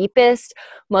darkest, deepest,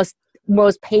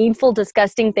 most painful,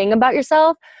 disgusting thing about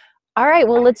yourself. All right,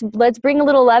 well, let's bring a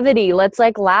little levity. Let's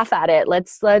like laugh at it.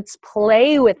 Let's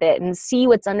play with it and see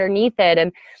what's underneath it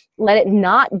and let it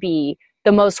not be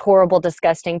the most horrible,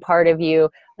 disgusting part of you.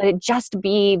 Let it just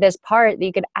be this part that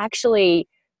you could actually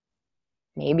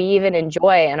maybe even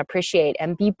enjoy and appreciate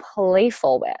and be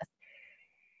playful with.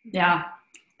 Yeah.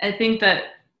 I think that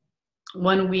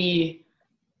when we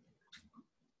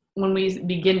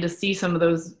begin to see some of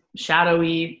those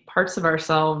shadowy parts of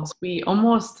ourselves,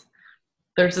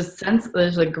 there's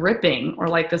a gripping or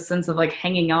like this sense of like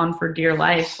hanging on for dear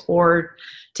life or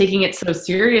taking it so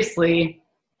seriously.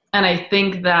 And I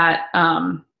think that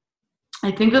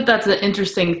that's an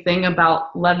interesting thing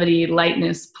about levity,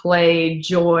 lightness, play,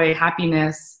 joy,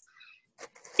 happiness.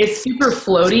 It's super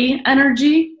floaty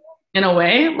energy in a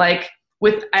way. Like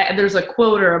there's a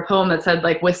quote or a poem that said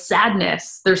like with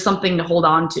sadness, there's something to hold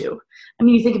on to. I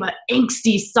mean, you think about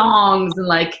angsty songs and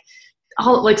like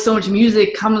all like so much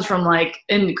music comes from like,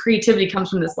 and creativity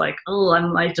comes from this like, oh,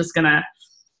 I'm like just gonna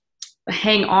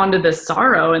hang on to this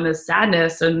sorrow and this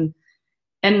sadness and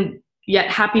yet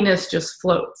happiness just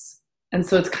floats. And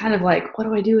so it's kind of like, what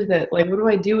do I do with it? Like, what do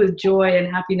I do with joy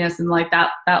and happiness? And like that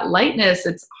lightness,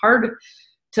 it's hard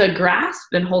to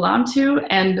grasp and hold on to.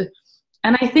 And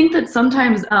I think that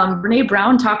sometimes Brene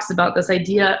Brown talks about this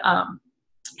idea.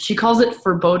 She calls it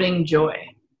foreboding joy.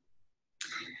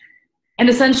 And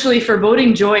essentially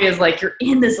foreboding joy is like you're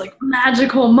in this like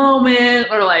magical moment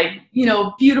or like, you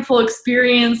know, beautiful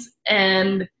experience.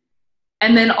 And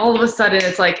then all of a sudden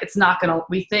it's like,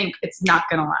 we think it's not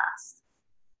going to last.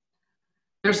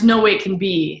 There's no way it can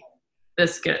be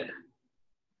this good.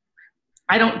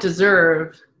 I don't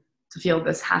deserve to feel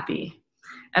this happy.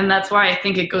 And that's why I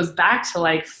think it goes back to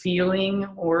like feeling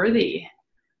worthy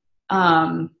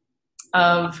of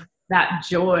that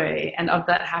joy and of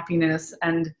that happiness,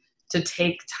 and to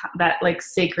take that like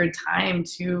sacred time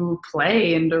to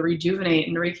play and to rejuvenate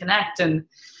and reconnect. And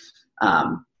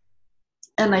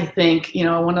I think, you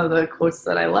know, one of the quotes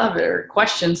that I love or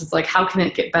questions, it's like, how can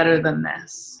it get better than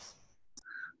this?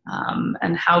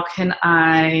 And how can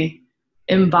I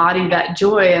embody that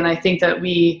joy? And I think that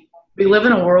we live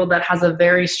in a world that has a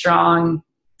very strong,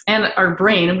 and our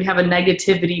brain, and we have a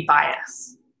negativity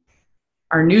bias.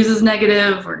 Our news is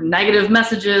negative, or negative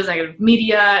messages, negative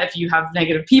media. If you have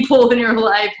negative people in your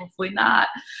life, hopefully not.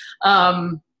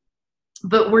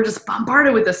 But we're just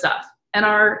bombarded with this stuff. And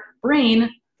our brain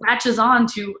latches on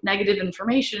to negative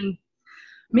information,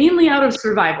 mainly out of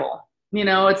survival. You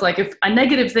know, it's like if a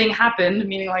negative thing happened,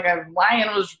 meaning like a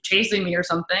lion was chasing me or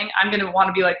something, I'm going to want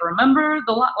to be like, remember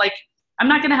like, I'm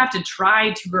not going to have to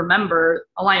try to remember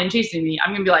a lion chasing me. I'm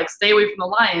going to be like, stay away from the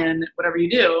lion, whatever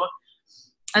you do.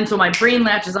 And so my brain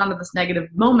latches onto this negative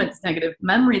moment, this negative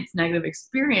memory, this negative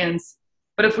experience.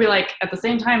 But if we like at the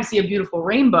same time see a beautiful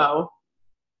rainbow,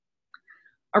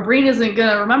 our brain isn't going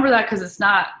to remember that because it's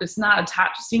not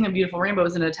attached. Seeing a beautiful rainbow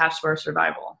isn't attached to our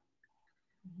survival.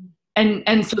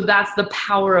 And so that's the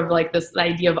power of like this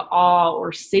idea of awe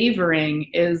or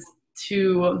savoring, is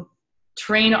to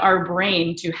train our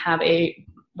brain to have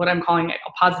what I'm calling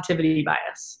a positivity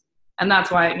bias. And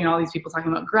that's why, you know, all these people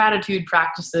talking about gratitude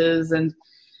practices, and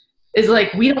is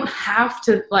like, we don't have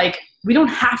to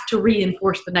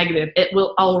reinforce the negative. It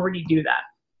will already do that.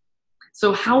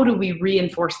 So how do we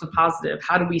reinforce the positive?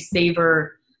 How do we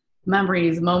savor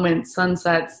memories, moments,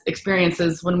 sunsets,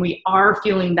 experiences when we are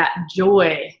feeling that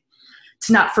joy,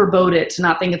 to not forebode it, to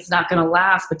not think it's not going to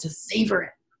last, but to savor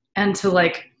it, and to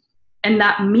like, and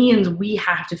that means we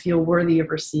have to feel worthy of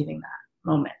receiving that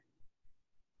moment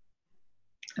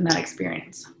and that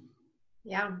experience.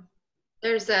 Yeah.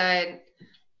 There's a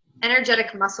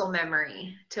energetic muscle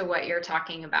memory to what you're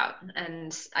talking about.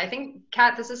 And I think,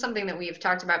 Kat, this is something that we've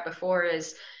talked about before,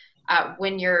 is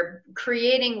when you're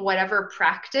creating whatever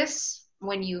practice,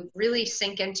 when you really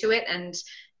sink into it, and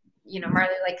you know,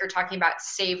 Marley, like you're talking about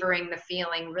savoring the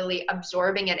feeling, really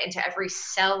absorbing it into every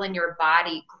cell in your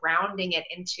body, grounding it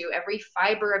into every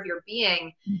fiber of your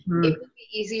being, it would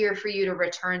be easier for you to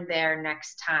return there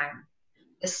next time.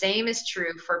 The same is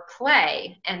true for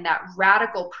play and that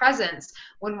radical presence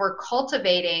when we're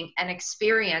cultivating an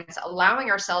experience,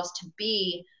 allowing ourselves to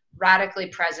be radically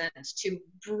present, to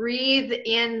breathe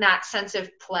in that sense of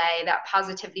play, that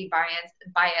positivity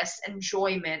bias,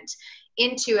 enjoyment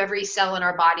into every cell in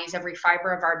our bodies, every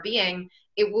fiber of our being.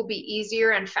 It will be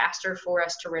easier and faster for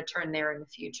us to return there in the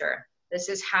future. This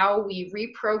is how we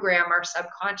reprogram our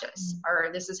subconscious,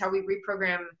 or this is how we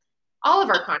reprogram all of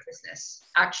our consciousness,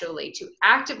 actually, to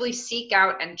actively seek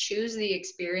out and choose the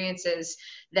experiences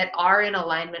that are in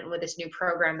alignment with this new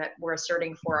program that we're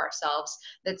asserting for ourselves,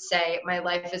 that say, my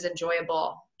life is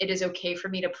enjoyable. It is okay for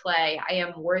me to play. I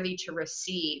am worthy to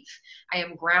receive. I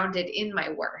am grounded in my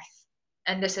worth.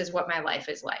 And this is what my life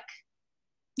is like.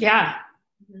 Yeah.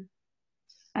 Mm-hmm.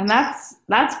 And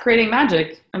that's creating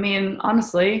magic. I mean,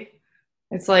 honestly,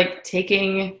 it's like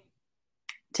taking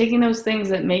those things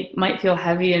that might feel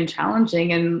heavy and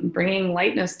challenging and bringing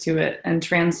lightness to it and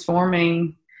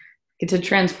get to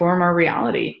transform our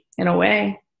reality in a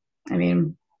way. I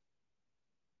mean,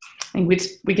 and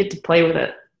we get to play with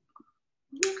it.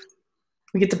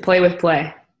 We get to play with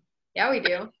play. Yeah, we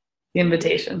do. The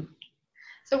invitation.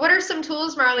 So what are some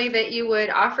tools, Marley, that you would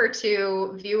offer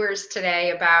to viewers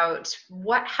today about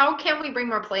how can we bring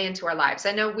more play into our lives?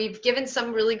 I know we've given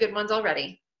some really good ones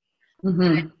already.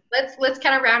 Mm-hmm. Let's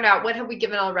kind of round out. What have we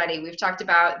given already? We've talked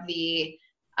about the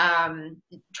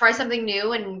try something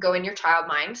new and go in your child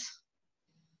mind.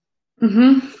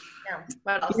 Mm-hmm. Yeah.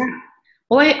 What else? Yeah.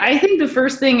 Well, I think the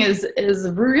first thing is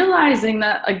realizing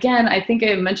that, again, I think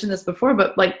I mentioned this before,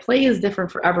 but like play is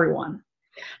different for everyone.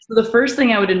 So the first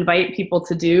thing I would invite people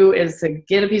to do is to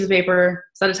get a piece of paper,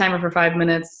 set a timer for 5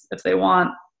 minutes if they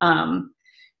want,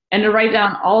 and to write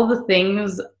down all the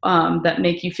things that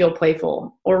make you feel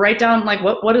playful, or write down like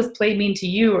what does play mean to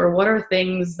you, or what are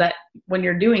things that when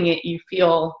you're doing it you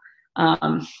feel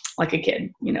like a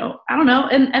kid, you know, I don't know,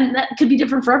 and that could be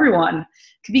different for everyone.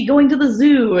 It could be going to the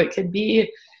zoo, it could be,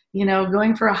 you know,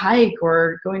 going for a hike,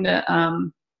 or going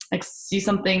to like see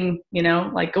something,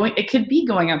 like it could be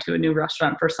going out to a new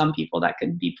restaurant for some people. That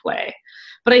could be play.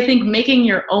 But I think making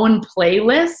your own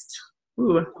playlist,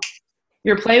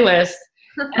 your playlist,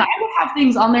 and I would have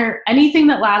things on there, anything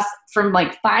that lasts from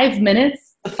like 5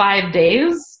 minutes to 5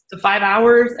 days to 5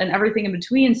 hours and everything in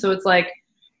between. So it's like,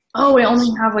 oh, I only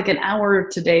have like an hour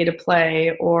today to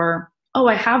play, or, oh,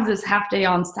 I have this half day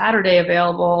on Saturday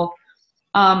available.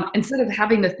 Instead of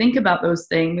having to think about those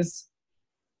things,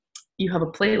 you have a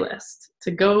playlist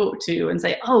to go to and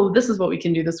say, oh, this is what we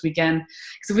can do this weekend.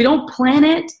 Because if we don't plan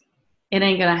it, it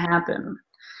ain't going to happen.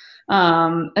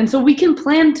 And so we can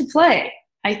plan to play.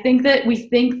 I think that we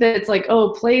think that it's like,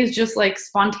 oh, play is just like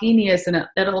spontaneous and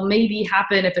it'll maybe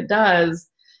happen if it does.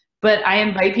 But I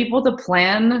invite people to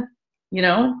plan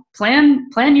your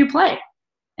play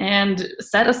and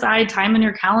set aside time in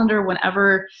your calendar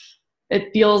whenever it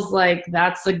feels like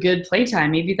that's a good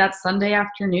playtime. Maybe that's Sunday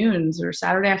afternoons or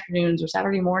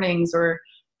Saturday mornings, or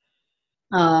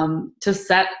to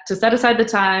set aside the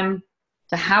time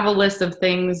to have a list of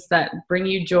things that bring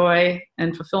you joy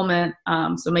and fulfillment.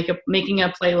 So making a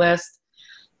playlist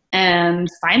and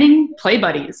finding play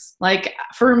buddies. Like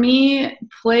for me,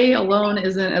 play alone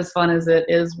isn't as fun as it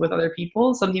is with other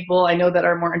people. Some people I know that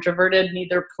are more introverted need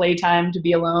their playtime to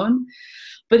be alone.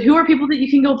 But who are people that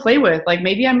you can go play with? Like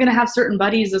maybe I'm going to have certain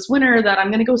buddies this winter that I'm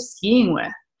going to go skiing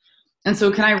with. And so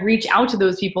can I reach out to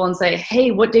those people and say,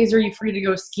 hey, what days are you free to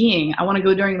go skiing? I want to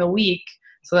go during the week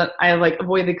so that I like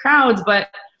avoid the crowds. But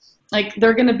like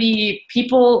they're going to be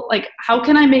people, like how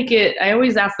can I make it, I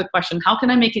always ask the question, how can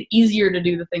I make it easier to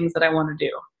do the things that I want to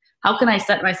do? How can I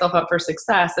set myself up for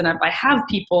success? And if I have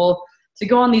people to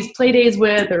go on these play days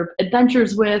with or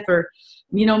adventures with, or,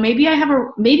 maybe I have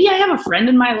a friend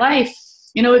in my life,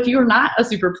 if you're not a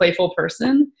super playful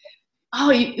person,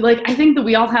 I think that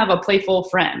we all have a playful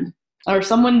friend or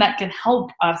someone that can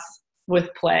help us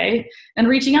with play, and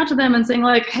reaching out to them and saying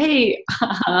like, hey,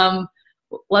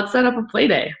 let's set up a play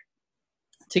day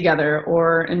together,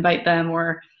 or invite them.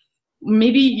 Or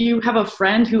maybe you have a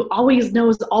friend who always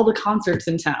knows all the concerts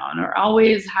in town or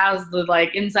always has the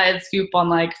like inside scoop on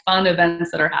like fun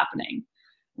events that are happening.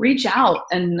 Reach out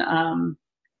and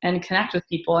connect with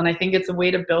people. And I think it's a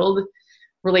way to build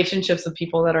relationships with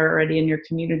people that are already in your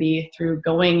community through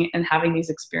going and having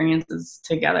these experiences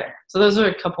together. So those are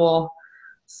a couple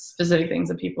specific things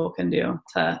that people can do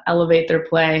to elevate their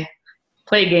play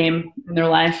game in their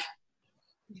life.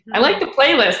 I like the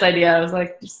playlist idea. I was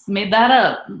like, just made that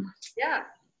up. Yeah,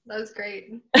 that was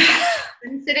great.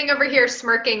 I'm sitting over here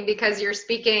smirking because you're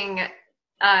speaking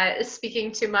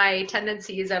to my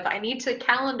tendencies of I need to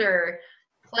calendar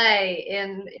play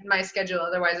in my schedule,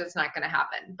 otherwise it's not going to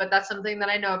happen. But that's something that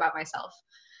I know about myself.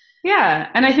 Yeah,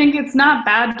 and I think it's not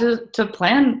bad to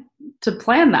plan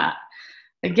that.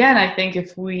 Again, I think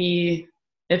if we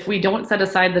don't set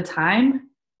aside the time,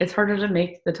 it's harder to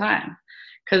make the time,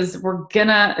 because we're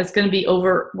gonna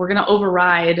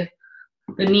override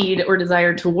the need or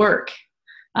desire to work.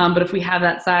 But if we have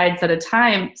that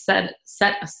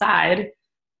set aside,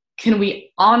 can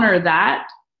we honor that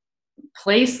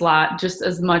play slot just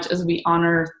as much as we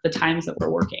honor the times that we're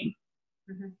working?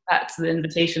 Mm-hmm. That's the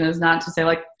invitation, is not to say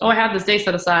like, oh, I have this day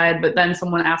set aside, but then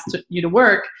someone asks you to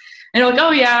work and you're like,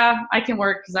 oh yeah, I can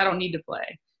work because I don't need to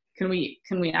play. Can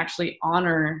we actually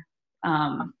honor,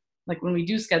 like when we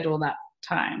do schedule that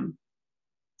time,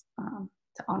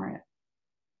 to honor it?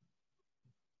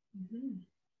 Mm-hmm.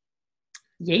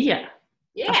 Yeah.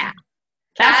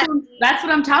 That's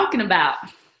what I'm talking about.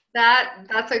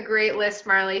 That's a great list,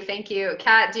 Marley. Thank you.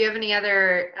 Kat, do you have any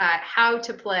other how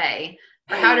to play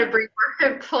or how to bring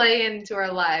more play into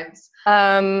our lives?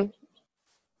 I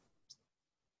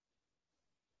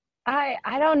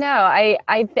don't know.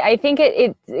 I think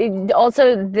it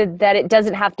also that it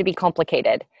doesn't have to be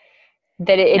complicated.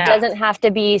 That it doesn't have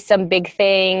to be some big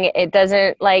thing. It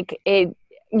doesn't like it.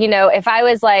 If I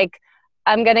was like,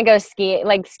 I'm gonna go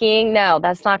skiing. No,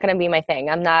 that's not gonna be my thing.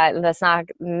 That's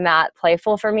not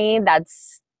playful for me.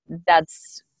 That's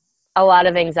a lot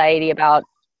of anxiety about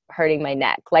hurting my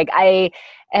neck. Like I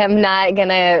am not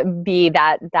gonna be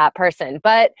that person.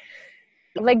 But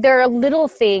like there are little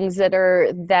things that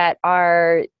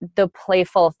are the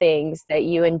playful things that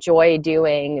you enjoy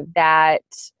doing that,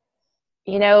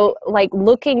 like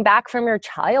looking back from your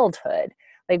childhood,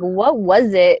 like what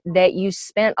was it that you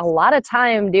spent a lot of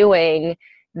time doing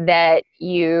that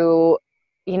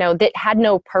that had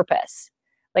no purpose?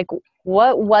 Like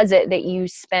what was it that you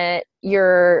spent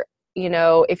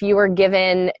if you were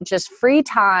given just free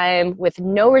time with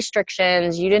no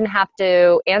restrictions, you didn't have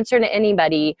to answer to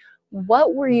anybody,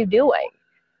 what were you doing?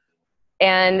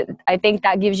 And I think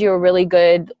that gives you a really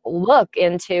good look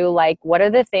into like, what are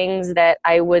the things that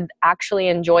I would actually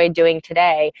enjoy doing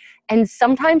today? And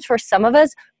sometimes for some of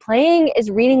us, playing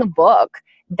is reading a book,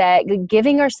 that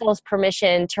giving ourselves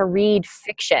permission to read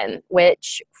fiction,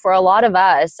 which for a lot of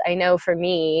us, I know for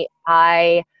me,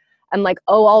 I'm like,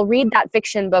 oh, I'll read that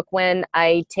fiction book when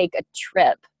I take a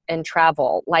trip and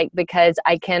travel, like, because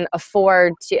I can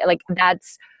afford to, like,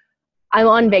 I'm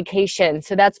on vacation.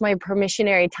 So that's my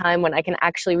permissionary time when I can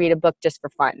actually read a book just for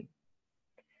fun.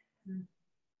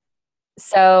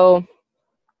 So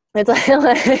it's like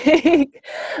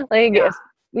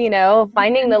yeah.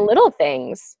 Finding the little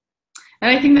things.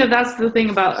 And I think that that's the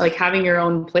thing about like having your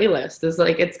own playlist is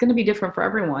like, it's going to be different for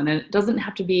everyone, and it doesn't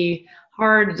have to be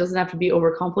hard. It doesn't have to be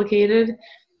overcomplicated.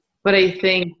 But I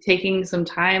think taking some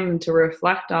time to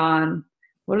reflect on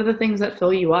what are the things that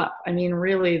fill you up. I mean,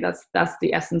 really, that's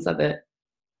the essence of it.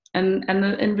 And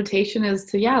the invitation is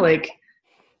to, like,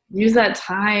 use that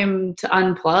time to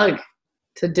unplug,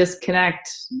 to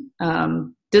disconnect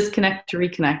to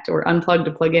reconnect, or unplug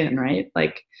to plug in, right?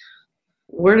 Like,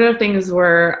 what are the things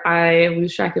where I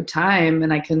lose track of time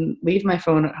and I can leave my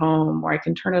phone at home, or I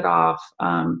can turn it off?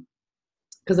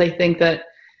 Because I think that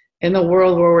in the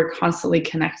world where we're constantly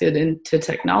connected into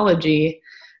technology,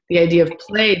 the idea of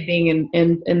play being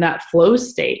in that flow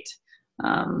state.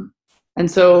 And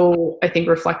so I think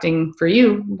reflecting for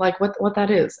you, like what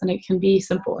that is, and it can be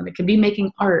simple, and it can be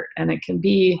making art, and it can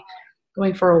be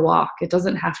going for a walk. It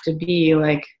doesn't have to be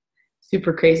like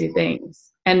super crazy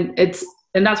things. And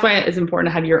that's why it's important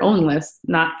to have your own list,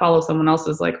 not follow someone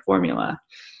else's like formula,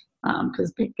 because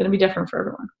it's going to be different for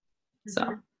everyone.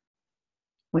 So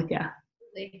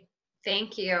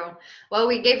Thank you. Well,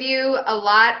 we gave you a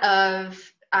lot of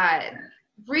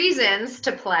reasons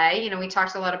to play. We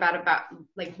talked a lot about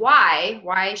like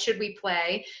why should we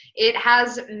play. It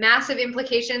has massive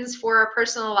implications for our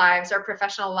personal lives, our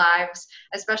professional lives,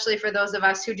 especially for those of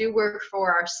us who do work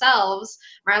for ourselves.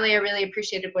 Marley, I really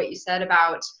appreciated what you said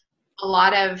about a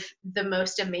lot of the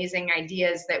most amazing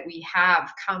ideas that we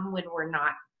have come when we're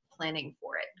not planning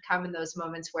for it, come in those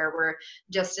moments where we're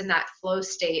just in that flow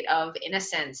state of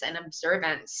innocence and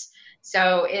observance.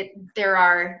 So there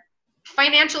are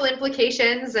financial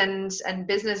implications and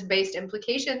business-based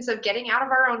implications of getting out of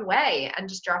our own way and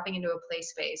just dropping into a play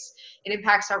space. It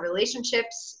impacts our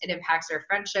relationships, it impacts our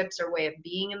friendships, our way of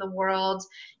being in the world,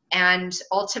 and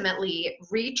ultimately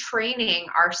retraining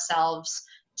ourselves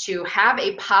to have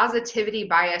a positivity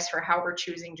bias for how we're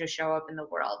choosing to show up in the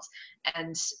world.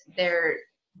 And there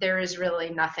is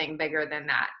really nothing bigger than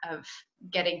that, of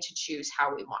getting to choose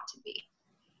how we want to be.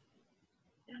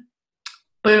 Yeah.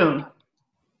 Boom.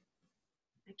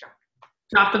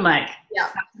 Drop the mic. Yeah.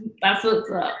 That's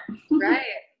what's up. Right.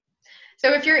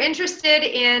 So if you're interested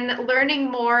in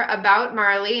learning more about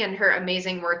Marley and her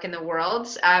amazing work in the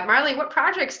world, Marley, what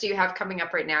projects do you have coming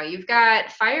up right now? You've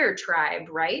got Fire Tribe,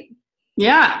 right?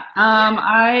 Yeah.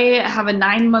 I have a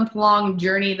 9-month-long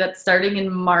journey that's starting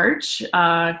in March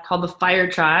called the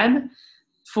Fire Tribe,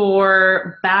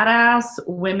 for badass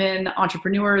women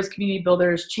entrepreneurs, community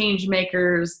builders, change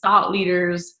makers, thought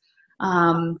leaders,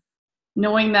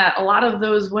 knowing that a lot of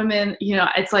those women,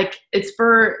 it's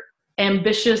for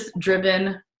ambitious,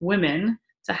 driven women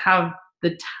to have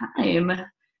the time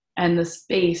and the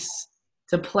space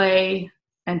to play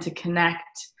and to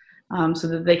connect, so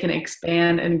that they can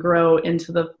expand and grow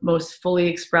into the most fully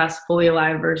expressed, fully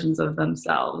alive versions of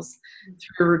themselves,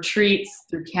 through retreats,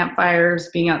 through campfires,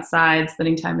 being outside,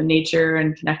 spending time in nature,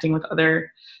 and connecting with other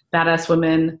badass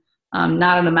women,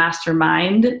 not in a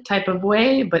mastermind type of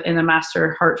way, but in a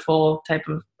master heartful type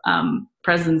of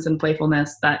presence and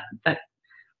playfulness that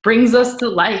brings us to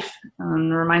life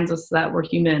and reminds us that we're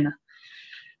human.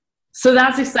 So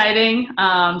that's exciting.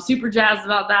 Super jazzed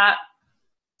about that.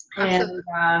 Absolutely.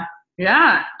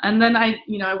 And then I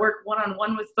work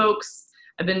one-on-one with folks.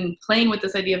 I've been playing with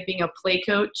this idea of being a play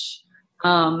coach,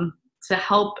 to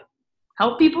help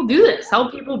people do this,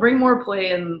 help people bring more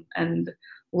play and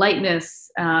lightness,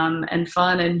 and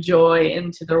fun and joy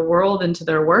into their world, into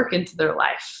their work, into their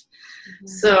life. Mm-hmm.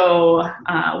 So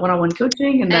one-on-one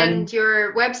coaching. And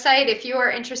your website, if you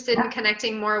are interested in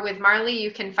connecting more with Marley,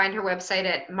 you can find her website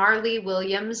at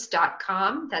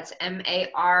marleywilliams.com. That's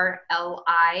MARLI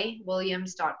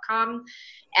Williams.com.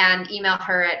 And email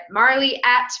her at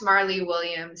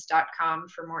marley@marleywilliams.com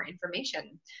for more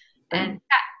information. And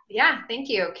thank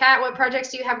you. Kat, what projects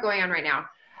do you have going on right now?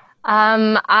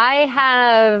 I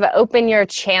have Open Your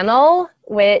Channel,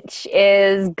 which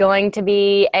is going to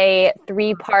be a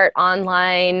 3-part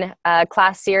online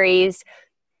class series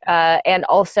and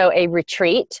also a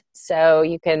retreat. So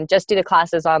you can just do the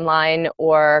classes online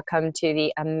or come to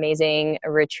the amazing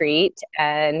retreat,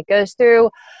 and it goes through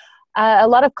a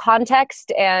lot of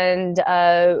context and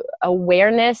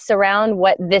awareness around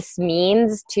what this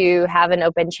means to have an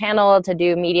open channel, to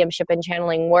do mediumship and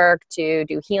channeling work, to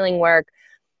do healing work,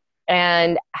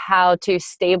 and how to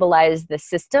stabilize the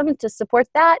system to support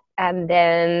that. And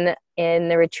then in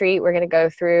the retreat, we're going to go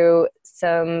through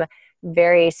some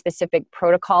very specific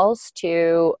protocols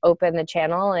to open the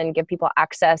channel and give people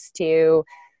access to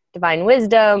divine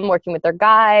wisdom, working with their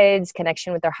guides,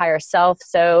 connection with their higher self.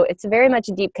 So it's very much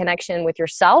a deep connection with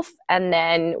yourself and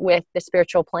then with the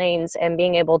spiritual planes and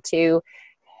being able to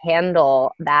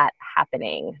handle that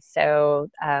happening. So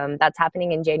that's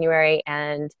happening in January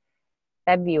and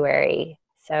February.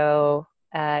 So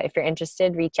if you're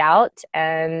interested, reach out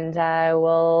and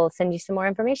we'll send you some more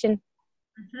information.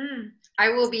 Mm-hmm. I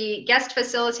will be guest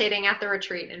facilitating at the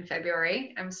retreat in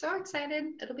February. I'm so excited.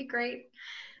 It'll be great.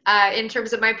 In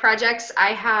terms of my projects, I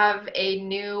have a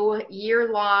new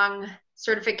year-long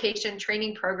certification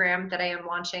training program that I am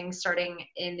launching starting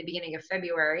in the beginning of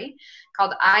February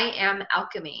called I Am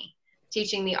Alchemy,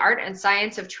 teaching the art and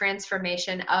science of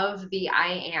transformation of the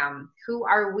I Am. Who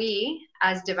are we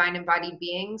as divine embodied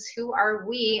beings? Who are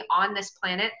we on this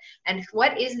planet? And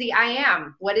what is the I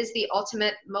Am? What is the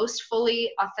ultimate, most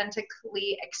fully,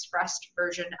 authentically expressed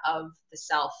version of the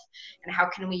self? And how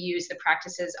can we use the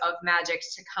practices of magic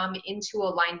to come into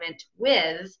alignment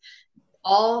with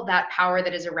all that power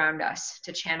that is around us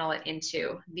to channel it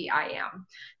into the I Am?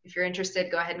 If you're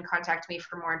interested, go ahead and contact me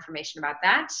for more information about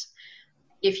that.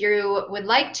 If you would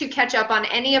like to catch up on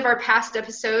any of our past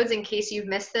episodes, in case you've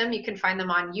missed them, you can find them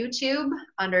on YouTube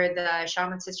under the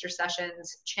Shaman Sister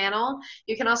Sessions channel.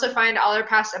 You can also find all our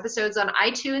past episodes on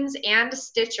iTunes and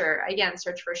Stitcher. Again,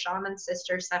 search for Shaman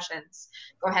Sister Sessions.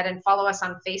 Go ahead and follow us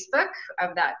on Facebook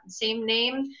of that same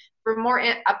name for more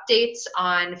updates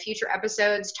on future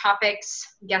episodes,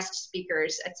 topics, guest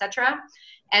speakers, etc.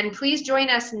 And please join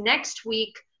us next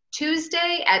week,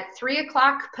 Tuesday at 3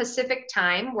 o'clock Pacific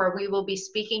time, where we will be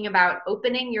speaking about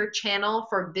opening your channel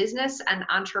for business and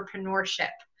entrepreneurship.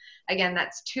 Again,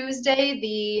 that's Tuesday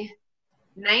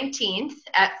the 19th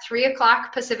at 3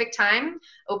 o'clock Pacific time,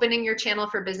 opening your channel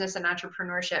for business and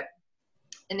entrepreneurship.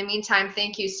 In the meantime,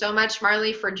 thank you so much,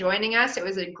 Marley, for joining us. It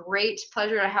was a great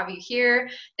pleasure to have you here.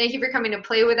 Thank you for coming to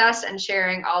play with us and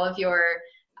sharing all of your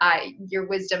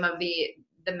wisdom of the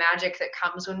magic that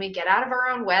comes when we get out of our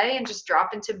own way and just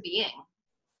drop into being.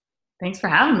 Thanks for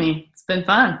having me. It's been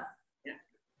fun. Yeah,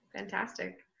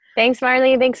 fantastic. Thanks,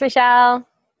 Marley. Thanks, Michelle.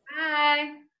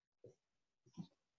 Bye.